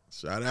as well.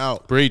 Shout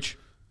out. Breach.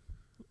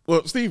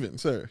 Well, Steven,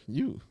 sir,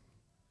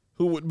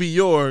 who would be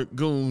your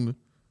goon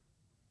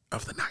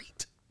of the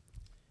night?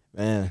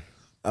 Man,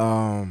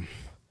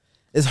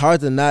 it's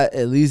hard to not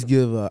at least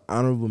give an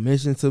honorable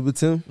mention to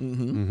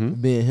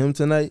Bitim being him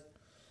tonight.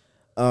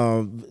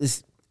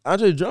 It's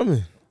Andre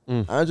Drummond.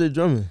 Andre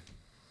Drummond.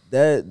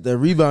 The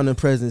rebounding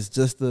presence,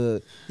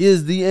 he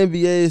is the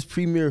NBA's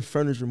premier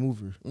furniture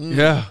mover.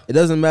 Yeah. It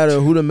doesn't matter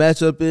who the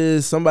matchup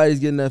is, somebody's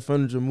getting that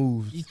furniture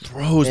moved. He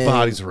throws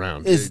bodies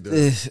around.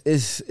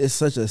 It's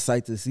such a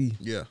sight to see.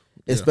 Yeah.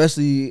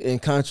 Especially in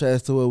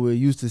contrast to what we're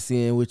used to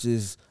seeing, which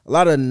is a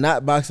lot of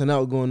not boxing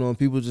out going on.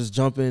 People just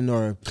jumping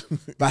or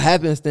by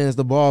happenstance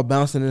the ball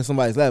bouncing in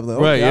somebody's lap. Like,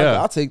 okay,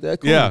 I'll take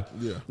that. Cool. Yeah.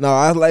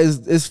 No,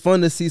 it's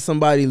fun to see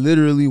somebody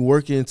literally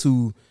working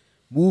to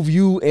move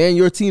you and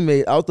your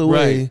teammate out the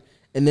way,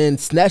 and then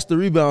snatch the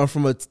rebound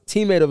from a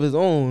teammate of his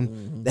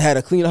own that had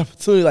a clean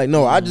opportunity. Like,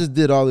 no, I just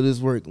did all of this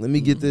work. Let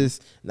me get this.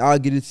 Now I'll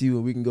get it to you,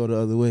 and we can go the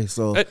other way.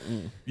 So,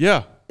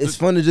 it's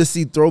fun to just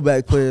see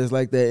throwback players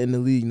like that in the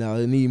league now.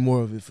 They need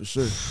more of it for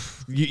sure.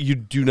 You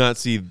do not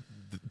see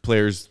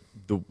players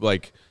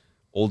like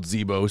old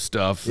Zebo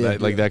stuff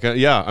like that kind of.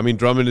 Yeah, I mean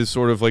Drummond is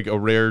sort of like a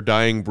rare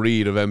dying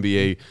breed of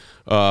NBA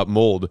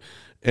mold.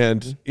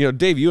 And,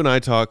 Dave, you and I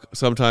talk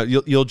sometimes.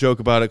 You'll joke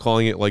about it,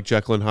 calling it like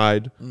Jekyll and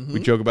Hyde. We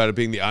joke about it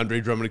being the Andre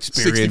Drummond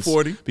experience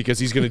 60-40. because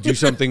he's going to do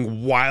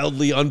something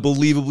wildly,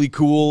 unbelievably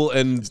cool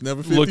and it's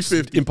never 50-50. Looks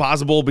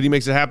impossible, but he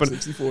makes it happen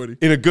 60-40.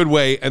 in a good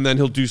way. And then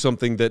he'll do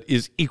something that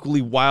is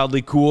equally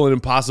wildly cool and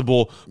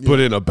impossible, but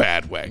in a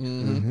bad way,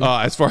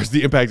 as far as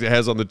the impact it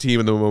has on the team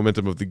and the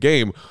momentum of the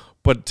game.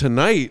 But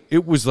tonight,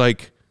 it was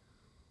like,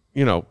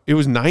 it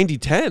was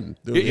 90-10.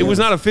 It was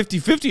not a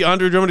 50-50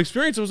 Andre Drummond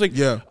experience. It was like,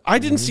 I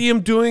didn't see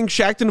him doing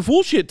Shaqtin'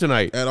 Fool shit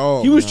tonight. At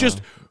all. He was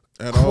just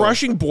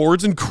crushing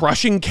boards and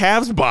crushing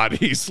Cavs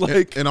bodies.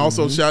 And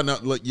also shouting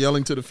out, like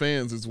yelling to the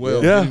fans as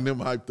well. Yeah. Getting them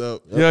hyped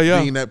up.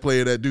 Being that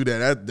player that do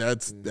that.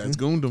 That's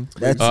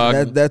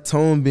Goondom. That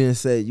tone being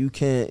said, you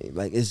can't,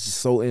 it's just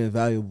so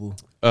invaluable.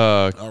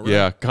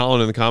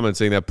 Colin in the comments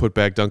saying that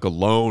putback dunk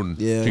alone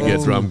to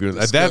get Drummond.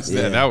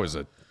 That was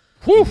a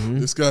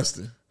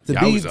disgusting.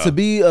 To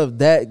be of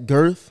that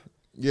girth,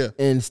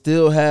 and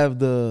still have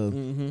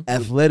the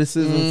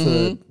athleticism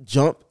to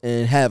jump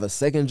and have a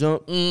second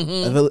jump,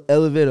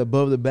 elevate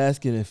above the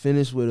basket and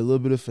finish with a little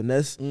bit of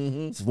finesse,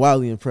 it's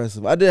wildly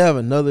impressive. I did have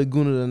another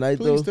goon of the night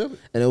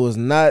and it was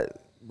not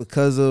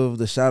because of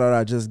the shout out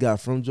I just got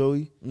from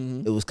Joey.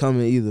 It was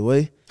coming either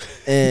way,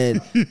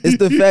 and it's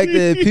the fact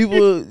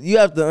that you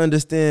have to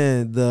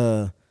understand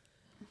the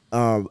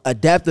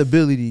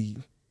adaptability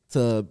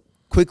to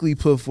quickly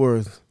put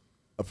forth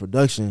a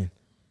production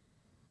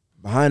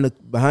behind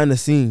the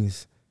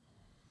scenes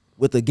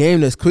with a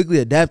game that's quickly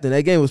adapting.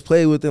 That game was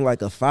played within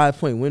like a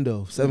 5-point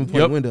window,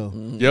 7-point window.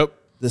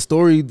 the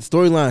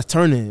storyline's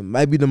turning.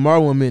 Might be DeMar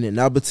 1 minute.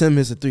 Now Bitim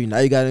hits a 3. Now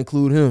you got to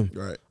include him.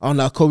 Right. Oh,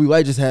 now Kobe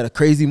White just had a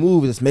crazy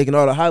move. It's making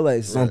all the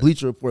highlights. It's on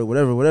Bleacher Report,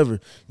 whatever.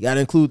 You got to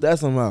include that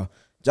somehow.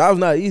 Job's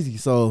not easy.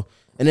 So,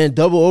 and then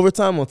double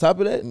overtime on top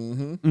of that.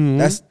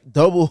 That's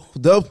double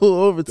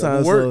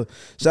overtime. So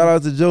shout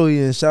out to Joey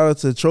and shout out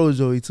to Troll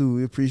Joey too.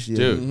 We appreciate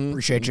it.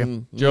 Appreciate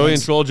you. Joey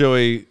and Troll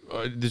Joey,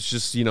 it's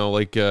just,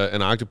 like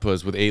an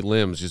octopus with 8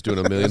 limbs, just doing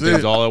a million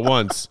things all at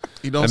once.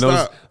 He don't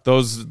stop.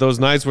 Those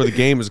nights where the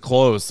game is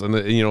close and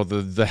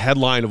the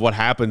headline of what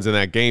happens in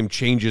that game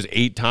changes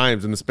 8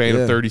 times in the span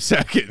of 30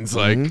 seconds.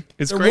 Like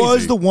it's crazy. There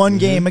was the one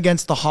game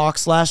against the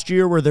Hawks last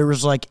year where there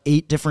was like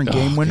 8 different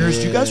game winners.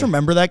 Do you guys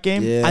remember that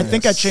game? Yes. I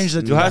think I changed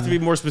it. You'll have to be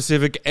more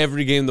specific.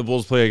 Every game the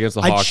Bulls play against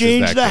the Hawks. I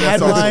changed the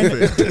headline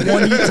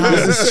 20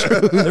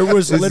 times. There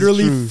was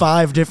literally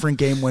 5 different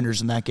game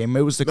winners in that game.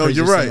 It was the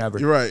craziest thing ever.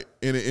 You're right.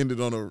 And it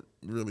ended on a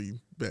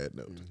really bad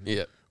note.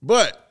 Yeah.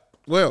 But,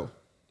 well,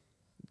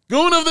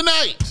 Goon of the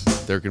Night.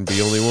 There can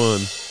be only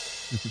one.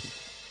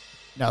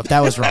 No, that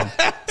was wrong.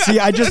 See,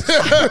 I just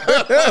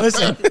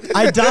listen.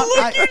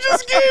 You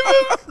just gave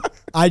him.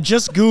 I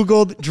just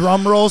Googled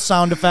drum roll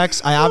sound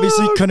effects. I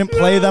obviously couldn't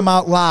play them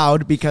out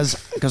loud because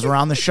we're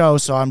on the show,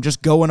 so I'm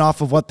just going off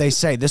of what they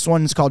say. This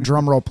one is called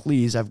Drum Roll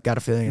Please. I've got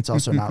a feeling it's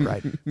also not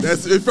right.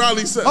 It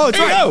probably said. Oh, it's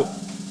right.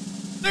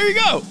 There you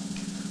go.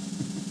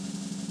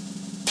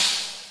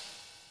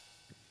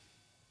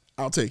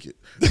 I'll take it.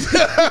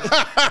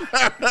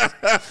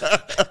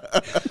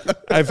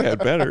 I've had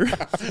better.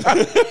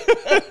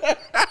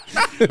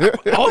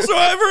 Also,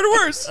 I've heard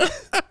worse.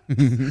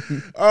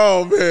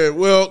 Oh, man.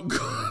 Well,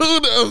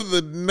 Goon of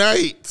the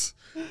Night.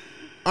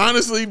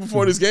 Honestly,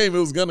 before this game, it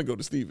was going to go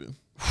to Steven.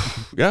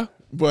 Yeah.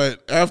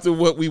 But after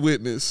what we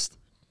witnessed,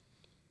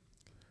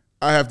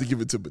 I have to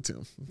give it to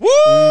Bitim. Woo!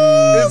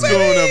 It's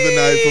Goon of the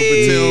Night for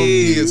Bitim.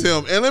 He is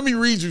him. And let me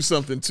read you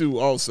something, too,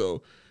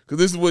 also. Because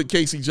this is what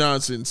Casey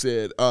Johnson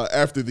said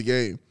after the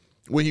game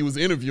when he was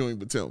interviewing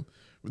Bitim.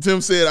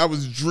 Bitim said, I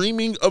was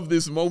dreaming of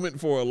this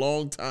moment for a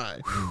long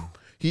time.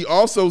 He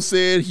also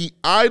said he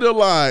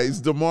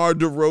idolized DeMar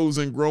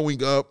DeRozan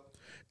growing up.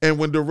 And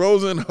when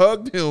DeRozan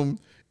hugged him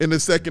in the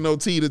second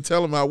OT to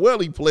tell him how well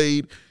he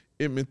played,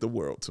 it meant the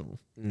world to him.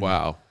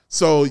 Wow.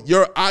 So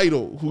your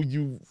idol, who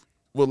you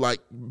will like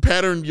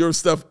pattern your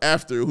stuff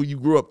after, who you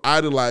grew up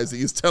idolizing,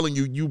 is telling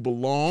you you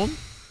belong.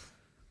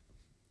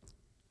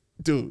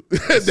 Dude,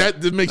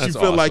 that makes you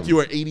feel awesome. like you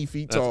are 80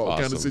 feet tall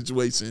kind of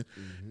situation.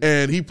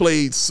 And he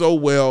played so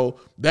well.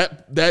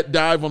 That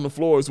dive on the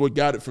floor is what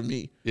got it for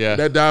me. Yeah.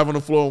 That dive on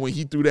the floor when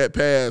he threw that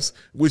pass,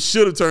 which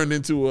should have turned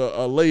into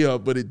a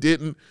layup, but it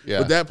didn't. Yeah.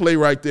 But that play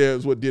right there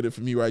is what did it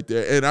for me right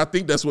there. And I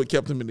think that's what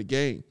kept him in the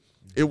game.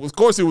 Of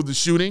course, it was the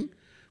shooting,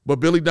 but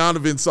Billy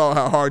Donovan saw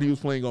how hard he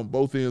was playing on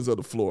both ends of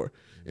the floor.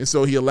 And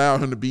so he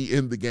allowed him to be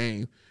in the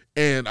game.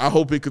 And I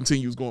hope it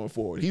continues going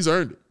forward. He's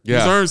earned it. Yeah.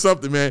 He's earned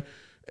something, man.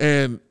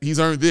 And he's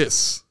earned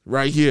this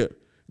right here.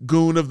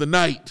 Goon of the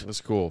Night. That's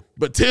cool.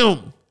 But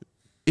Tim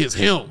is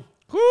him.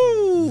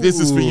 This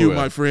is for you,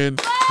 my friend.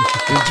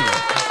 Enjoy.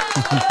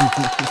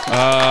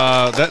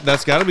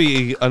 That's got to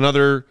be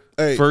another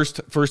first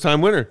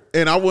time winner.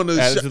 And I want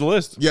to add it to the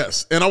list.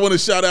 Yes, and I want to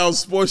shout out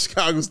Sports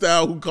Chicago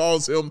Style, who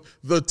calls him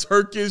the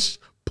Turkish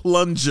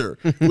Plunger,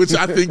 which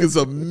I think is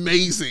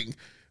amazing.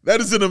 That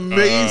is an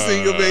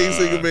amazing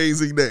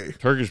name.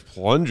 Turkish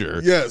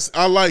Plunger. Yes,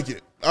 I like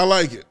it.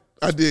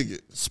 I dig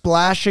it.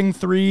 Splashing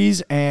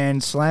threes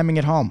and slamming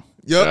it home.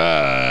 Yep.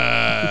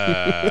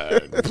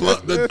 I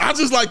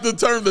just like the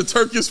term, the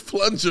Turkish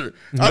plunger.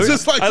 I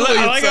just like the way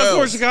I like how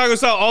Sports Chicago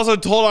Style also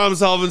told on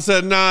himself and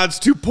said, nah, it's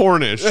too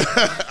pornish.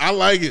 I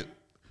like it.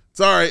 It's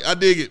all right. I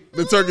dig it.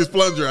 The Turkish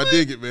plunger. I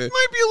dig it, man.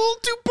 Might be a little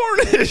too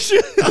pornish.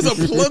 That's a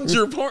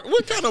plunger porn.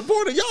 What kind of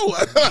porn are y'all?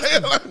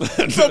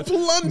 It's a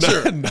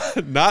plunger.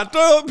 Not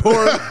toilet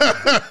porn.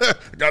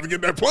 Got to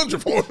get that plunger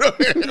porn.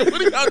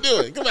 What are y'all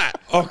doing? Come on.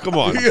 Oh, come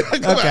on.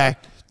 Okay.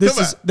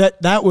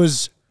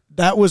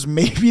 That was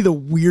maybe the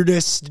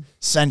weirdest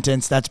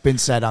sentence that's been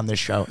said on this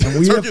show.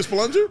 And Turkish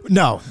plunger?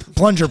 No,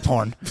 plunger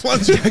porn.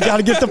 Plunger. Got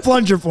to get the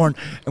plunger porn.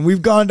 And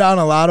we've gone down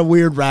a lot of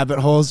weird rabbit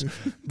holes,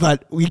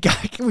 but we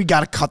got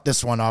to cut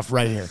this one off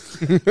right here.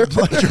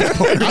 Plunger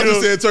porn. I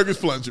just said Turkish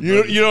plunger.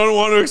 You don't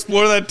want to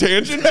explore that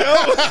tangent, Joe?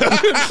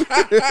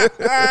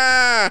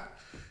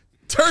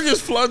 Turkish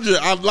plunger.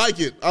 I like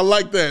it. I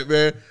like that,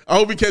 man. I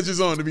hope he catches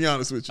on, to be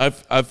honest with you.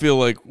 I feel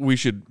like we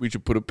should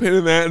put a pin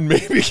in that and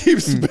maybe keep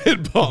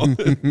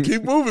spitballing.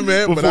 Keep moving,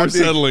 man. Before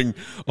settling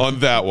on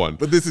that one.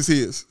 But this is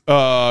his.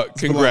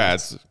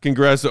 Congrats to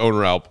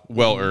Onuralp.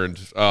 Well earned.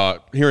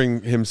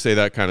 Hearing him say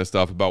that kind of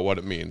stuff about what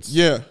it means.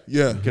 Yeah.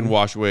 Can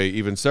wash away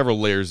even several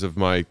layers of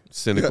my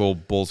cynical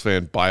Bulls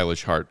fan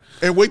Bilish heart.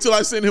 And wait till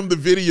I send him the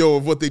video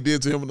of what they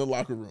did to him in the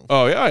locker room.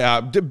 Oh yeah.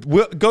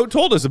 Goat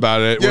told us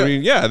about it. Yeah. I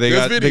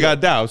mean, they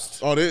got doused.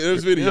 Oh,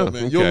 there's video,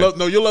 man.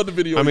 Okay. You'll love the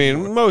video. I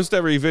mean, most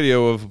every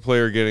video of a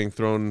player getting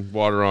thrown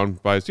water on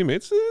by his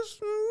teammates is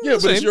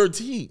but it's your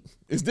team.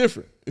 It's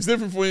different. It's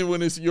different for you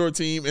when it's your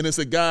team and it's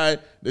a guy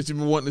that you've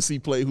been wanting to see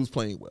play who's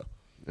playing well.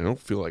 I don't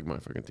feel like my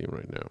fucking team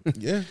right now.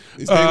 Yeah.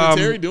 It's David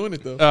Terry doing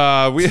it,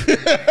 though. We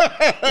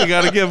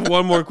got to give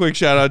one more quick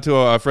shout out to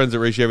our friends at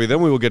Ray Chevy.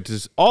 Then we will get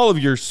to all of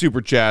your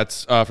super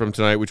chats from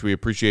tonight, which we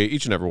appreciate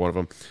each and every one of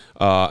them.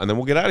 And then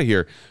we'll get out of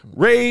here.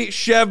 Ray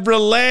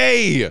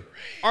Chevrolet,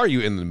 are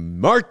you in the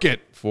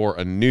market for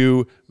a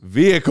new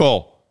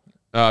vehicle?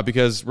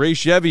 Because Ray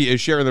Chevy is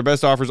sharing their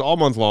best offers all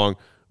month long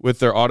with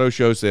their auto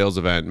show sales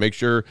event. Make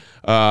sure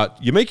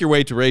you make your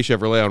way to Ray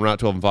Chevrolet on Route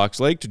 12 in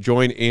Fox Lake to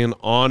join in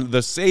on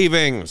the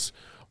savings.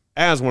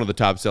 As one of the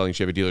top-selling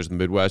Chevy dealers in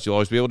the Midwest, you'll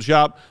always be able to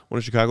shop one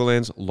of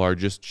Chicagoland's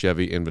largest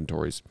Chevy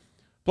inventories.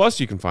 Plus,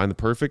 you can find the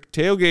perfect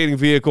tailgating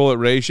vehicle at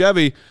Ray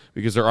Chevy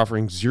because they're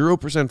offering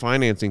 0%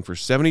 financing for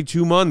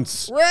 72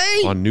 months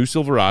on new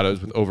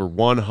Silverados with over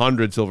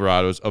 100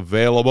 Silverados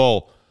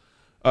available.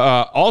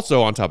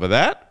 Also, on top of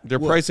that, they're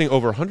pricing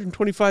over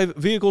 125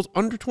 vehicles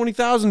under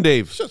 $20,000,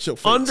 Dave. Shut your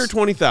face. Under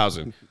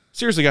 $20,000.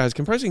 Seriously, guys,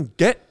 can pricing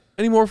get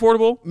any more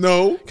affordable?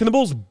 No. Can the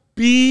Bulls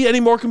be any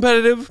more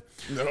competitive?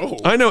 No.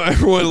 I know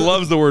everyone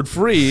loves the word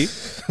free.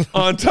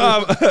 On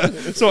top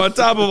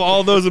of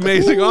all those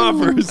amazing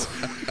offers,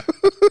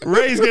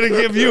 Ray's going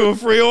to give you a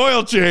free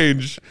oil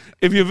change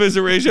if you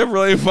visit Ray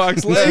Chevrolet in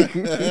Fox Lake.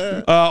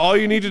 All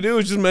you need to do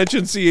is just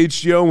mention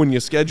CHGO when you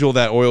schedule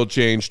that oil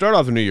change. Start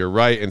off the new year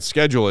right and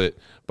schedule it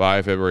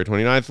by February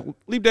 29th.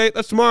 Leave date,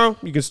 that's tomorrow.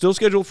 You can still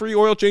schedule a free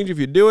oil change if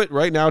you do it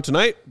right now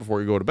tonight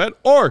before you go to bed,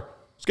 or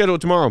schedule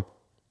it tomorrow.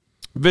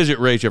 Visit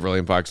Ray Chevrolet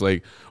in Fox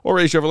Lake or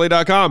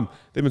raychevrolet.com.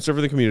 They've been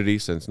serving the community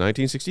since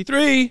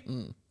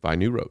 1963. Find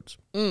new roads.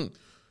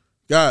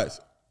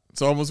 Guys,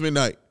 it's almost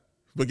midnight.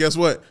 But guess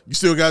what? You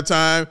still got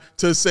time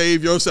to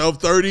save yourself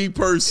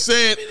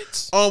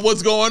 30% on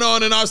what's going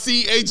on in our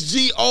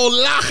CHGO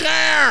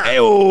locker.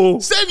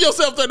 Ayo. Save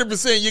yourself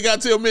 30%. You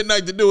got till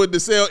midnight to do it. The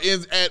sale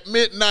ends at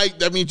midnight.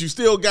 That means you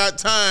still got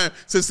time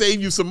to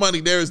save you some money.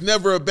 There is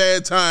never a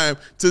bad time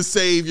to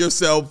save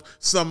yourself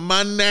some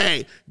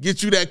money.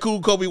 Get you that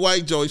cool Kobe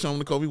White. Joey, show them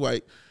the Kobe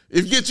White.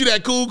 If you get you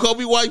that cool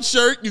Kobe White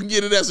shirt, you can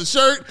get it as a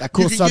shirt. That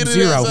cool you can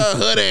Sub-Zero. get it as a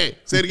hoodie.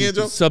 Say it again,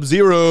 Joe.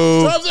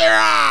 Sub-Zero.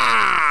 Sub-Zero.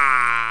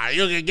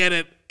 You can get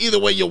it either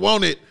way you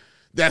want it.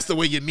 That's the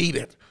way you need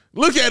it.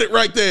 Look at it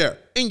right there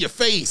in your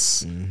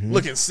face.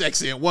 Looking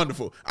sexy and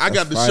wonderful. I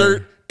got the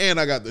shirt and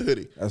I got the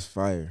hoodie. That's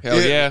fire.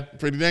 Hell yeah.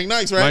 Pretty dang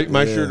nice, right?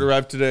 My shirt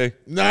arrived today.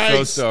 Nice.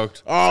 So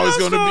stoked. Oh,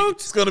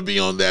 it's gonna be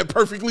on that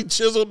perfectly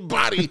chiseled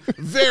body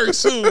very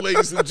soon,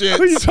 ladies and gents.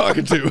 Who are you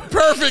talking to?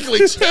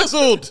 Perfectly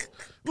chiseled.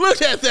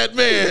 Look at that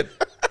man.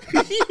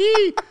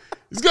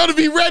 He's gonna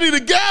be ready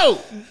to go.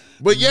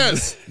 But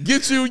yes,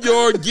 get you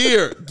your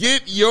gear.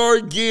 Get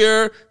your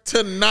gear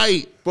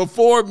tonight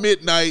before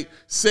midnight.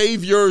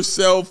 Save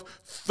yourself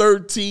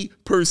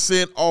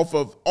 30% off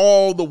of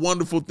all the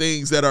wonderful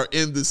things that are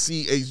in the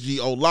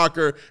CHGO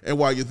locker. And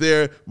while you're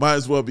there, might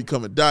as well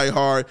become a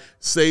diehard.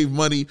 Save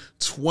money,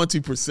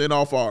 20%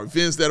 off our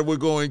events that we're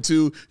going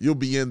to. You'll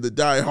be in the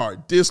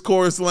diehard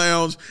discourse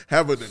lounge,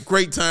 having a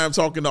great time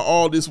talking to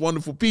all these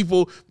wonderful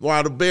people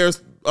while the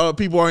Bears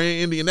people are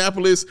in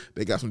Indianapolis.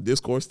 They got some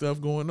Discord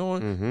stuff going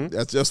on.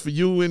 That's just for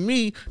you and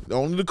me.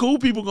 Only the cool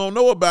people gonna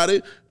know about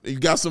it. You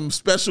got some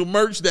special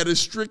merch that is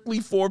strictly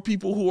for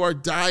people who are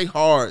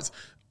diehards.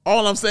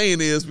 All I'm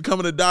saying is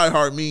becoming a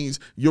diehard means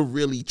you're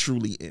really,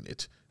 truly in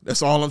it.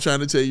 That's all I'm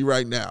trying to tell you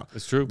right now.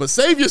 It's true. But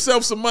save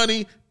yourself some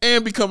money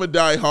and become a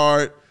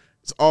diehard.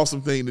 It's an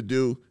awesome thing to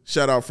do.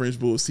 Shout out French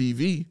Bulls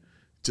TV.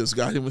 Just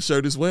got him a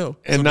shirt as well.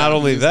 And So not now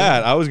only he is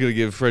that, I was going to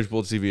give Fresh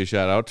Bull TV a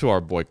shout out to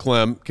our boy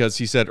Clem because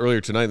he said earlier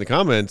tonight in the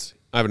comments,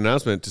 I have an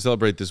announcement to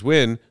celebrate this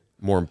win.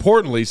 More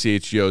importantly,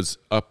 CHGO's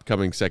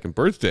upcoming second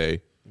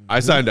birthday.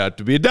 I signed out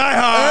to be a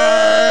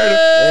diehard.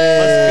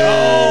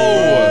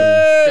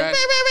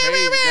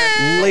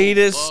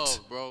 Let's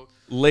go.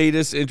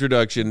 Latest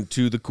introduction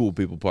to the cool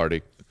people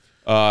party.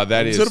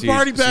 That is to the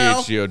party,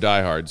 pal. CHGO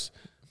diehards.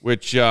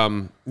 Which,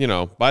 by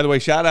the way,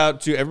 shout out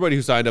to everybody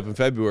who signed up in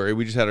February.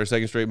 We just had our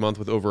second straight month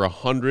with over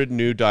 100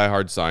 new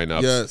diehard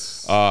signups.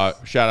 Yes.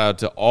 Shout out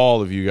to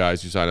all of you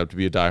guys who signed up to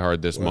be a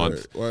diehard this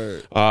month.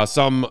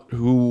 Some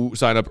who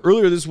signed up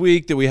earlier this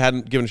week that we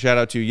hadn't given a shout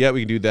out to yet.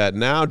 We can do that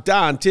now.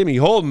 Don, Timmy,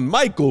 Holden,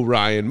 Michael,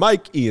 Ryan,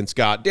 Mike, Ian,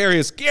 Scott,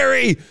 Darius,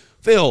 Gary,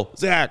 Phil,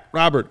 Zach,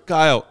 Robert,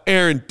 Kyle,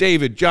 Aaron,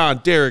 David,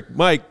 John, Derek,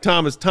 Mike,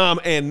 Thomas, Tom,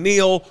 and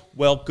Neil.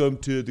 Welcome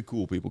to the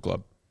Cool People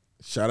Club.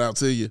 Shout out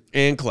to you.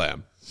 And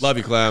Clem. Love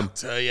you, Clem.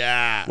 Tell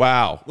ya.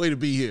 Wow. Way to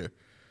be here.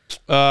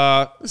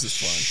 This is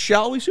fun.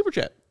 Shall we super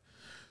chat?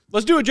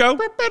 Let's do it, Joe. All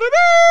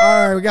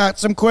right, we got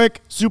some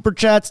quick super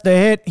chats to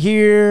hit.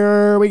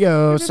 Here we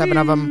go. 7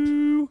 of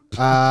them.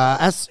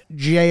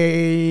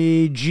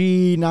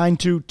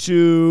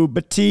 SJG922.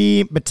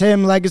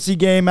 Bitim Legacy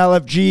Game.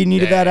 LFG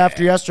needed that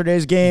after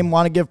yesterday's game.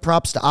 Want to give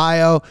props to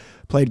Io.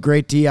 Played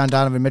great D on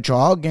Donovan Mitchell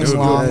all game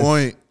long. Good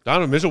point.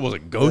 Donovan Mitchell was a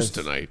ghost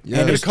tonight. Yeah.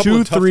 And Hit his a couple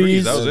 2 of tough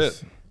threes. That was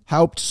it.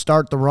 Helped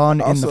start the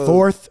run in the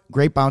fourth.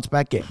 Great bounce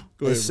back game.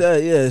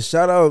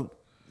 Shout out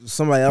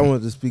somebody I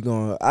wanted to speak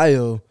on.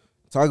 Io,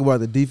 talk about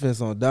the defense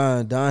on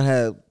Don. Don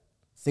had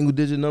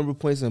single-digit number of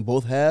points in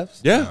both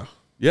halves. Yeah.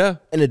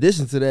 In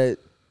addition to that,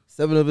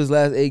 7 of his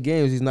last 8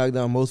 games, he's knocked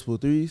down multiple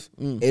threes.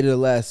 10 of the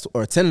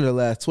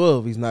last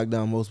 12, he's knocked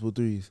down multiple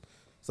threes.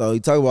 So you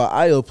talk about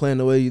Ayo playing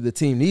the way the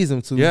team needs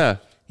him to. Yeah.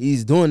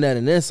 He's doing that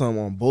and then some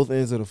on both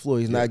ends of the floor.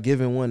 He's not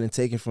giving one and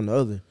taking from the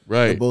other.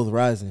 Right. They're both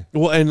rising.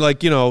 Well, and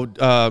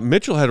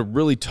Mitchell had a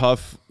really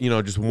tough,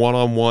 just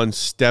one-on-one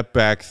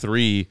step-back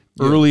 3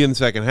 early in the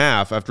second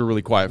half after a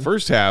really quiet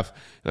first half.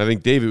 And I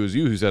think, Dave, it was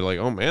you who said, like,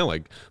 oh, man,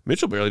 like,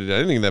 Mitchell barely did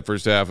anything in that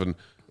first half, and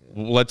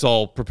let's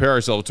all prepare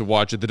ourselves to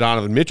watch the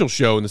Donovan Mitchell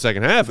show in the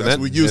second half. And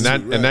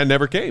that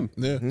never came.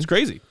 Yeah. It's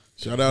crazy.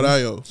 Shout out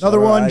Ayo.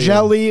 Another one,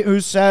 Jelly, who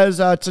says,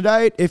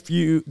 tonight,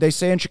 they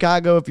say in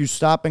Chicago, if you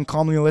stop and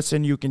calmly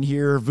listen, you can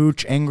hear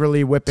Vooch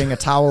angrily whipping a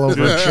towel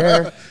over a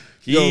chair.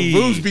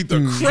 Vooch beat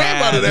the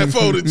crap out of that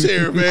folded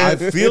chair, man. I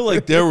feel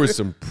like there was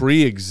some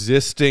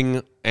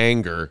pre-existing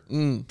anger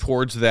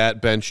towards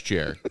that bench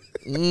chair.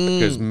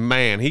 Because,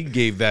 man, he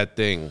gave that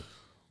thing.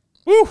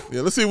 Woo.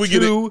 Yeah, let's see if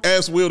we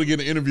ask Will to get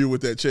an interview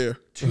with that chair.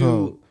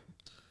 2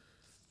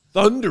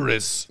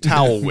 thunderous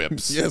towel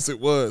whips. Yes, it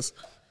was.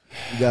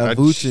 We got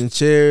Vooch and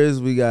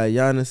chairs. We got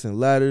Giannis and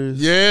ladders.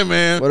 Yeah,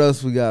 man. What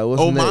else we got?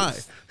 What's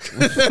next?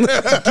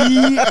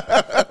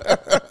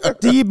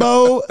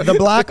 Debo, the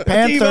Black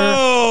Panther.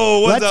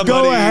 Debo, let's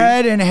go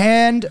ahead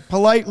and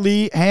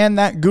politely hand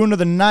that goon of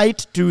the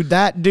night to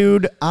that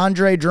dude,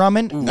 Andre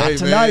Drummond. Not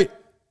tonight.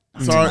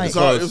 It's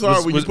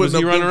hard when you put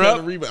up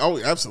runner-up. Oh,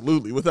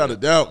 absolutely, without a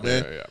doubt,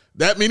 man. Yeah.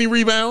 That many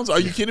rebounds? Are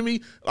you kidding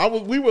me?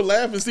 We were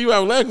laughing. Steve, I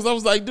was laughing because I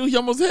was like, dude, he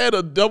almost had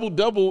a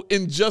double-double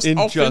in just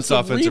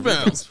offensive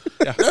rebounds.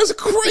 Yeah. That's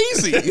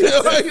crazy.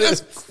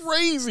 That's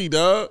crazy,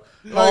 dog.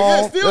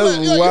 It's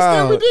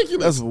still ridiculous.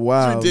 That's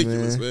wild. It's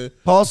ridiculous, man.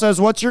 Paul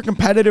says, what's your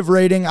competitive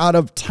rating out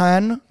of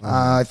 10?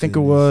 I think it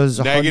was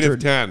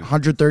 -10.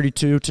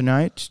 132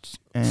 tonight.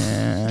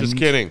 And just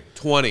kidding.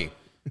 20.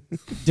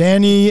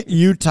 Danny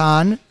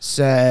Uton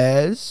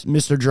says,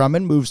 Mr.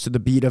 Drummond moves to the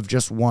beat of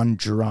just one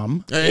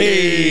drum.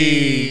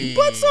 Hey.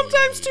 But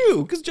sometimes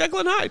two, because Jekyll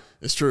and Hyde.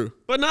 It's true.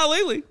 But not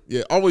lately.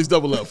 Yeah, always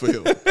double up for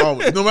him.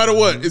 Always. No matter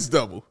what, it's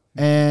double.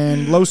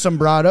 And Los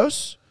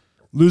Sombrados,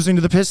 losing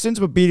to the Pistons,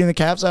 but beating the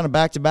Cavs on a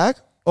back-to-back.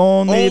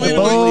 Only the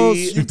Bulls.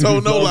 You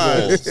told no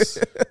lies.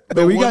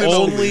 But we got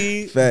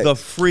only the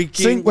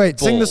freaking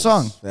Bulls. Sing the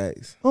song.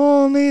 Thanks.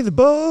 Only the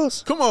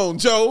Bulls. Come on,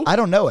 Joe. I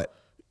don't know it.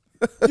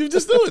 You're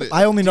just doing it.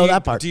 I only know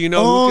that part. Do you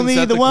know only who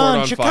can set the the court one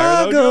on Chicago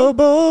fire, though,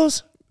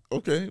 Bulls.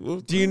 Okay.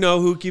 Well, do you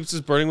know who keeps us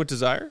burning with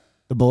desire?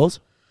 The Bulls.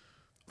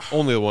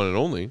 Only the one and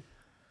only.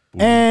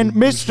 And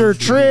Mr.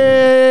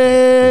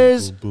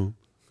 Triz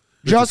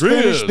just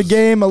finished the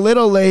game a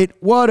little late.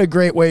 What a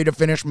great way to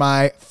finish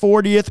my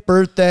 40th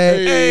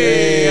birthday.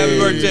 Hey, happy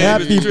birthday.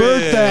 Happy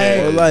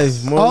birthday. More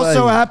life.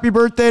 Also, happy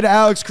birthday to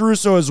Alex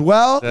Caruso as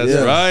well. That's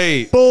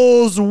right.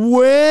 Bulls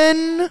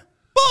win.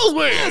 Bulls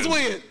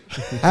win.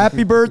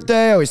 Happy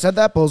birthday. Oh, we said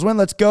that. Bulls win.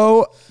 Let's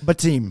go.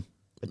 Batim.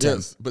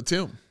 Yes,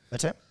 Batim.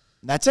 That's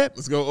it.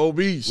 Let's go,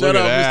 OB. Shout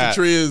out, Mr.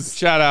 Triz.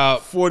 Shout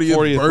out.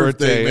 40th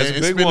birthday, man. That's a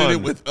and big spending one.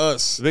 it with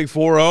us. Big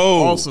 4-0.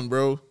 Awesome,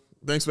 bro.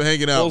 Thanks for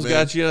hanging out, Bulls man.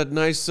 got you a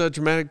nice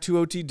dramatic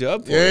 2-0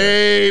 dub for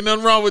Hey,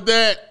 nothing wrong with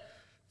that.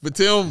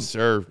 Batim,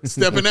 sir,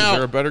 stepping out. Is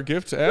there a better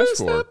gift to ask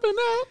for? Stepping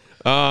out.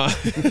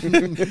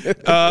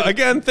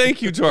 Again,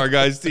 thank you to our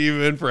guy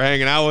Steven for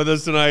hanging out with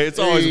us tonight. It's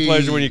always a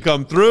pleasure when you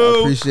come through. I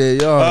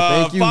appreciate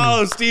y'all. Thank you.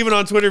 Follow Steven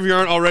on Twitter if you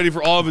aren't already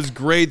for all of his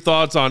great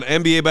thoughts on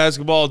NBA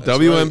basketball,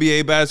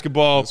 WNBA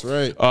basketball. That's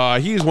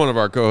right. He's one of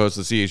our co-hosts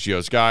of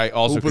CHGO Sky.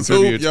 Also Hoop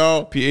contributes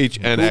y'all.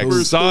 PHNX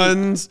Hoopers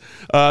Suns.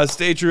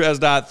 Stay True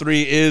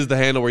S.3 is the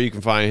handle where you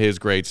can find his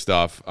great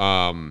stuff.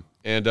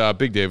 And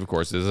Big Dave, of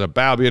course, is a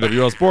Bow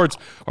BWL Sports.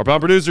 Our pound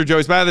producer,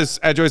 Joey Spathis,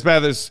 at Joey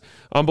Spathis,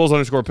 on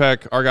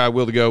Bulls_Peck. Our guy,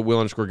 Will to Go,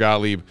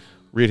 Will_Gottlieb.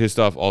 Read his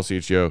stuff,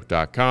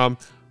 allchgo.com.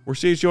 We're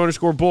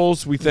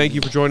CHGO_Bulls. We thank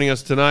you for joining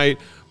us tonight.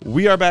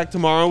 We are back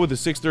tomorrow with a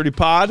 6:30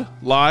 pod,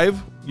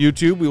 live,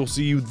 YouTube. We will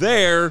see you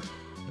there.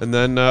 And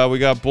then we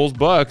got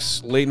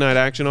Bulls-Bucks, late night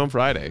action on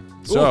Friday.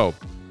 So,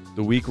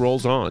 the week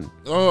rolls on.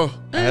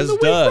 As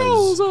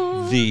does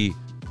the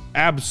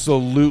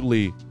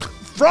absolutely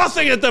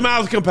frothing at the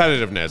mouth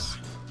competitiveness.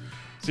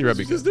 See,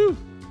 Rebby, just do.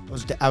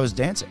 I was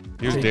dancing.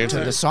 He was dancing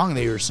to the song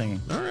that you were singing.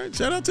 All right,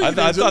 shout out to you. I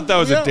thought that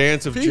was a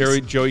dance of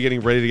Joey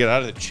getting ready to get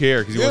out of the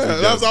chair because he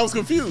wasn't. I was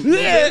confused.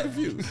 Yeah,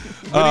 confused.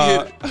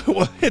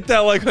 Well, hit that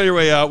like on your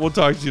way out. We'll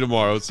talk to you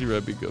tomorrow. See,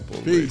 Rebby, good.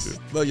 Peace.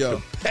 Love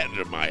y'all. Pat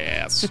my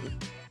ass.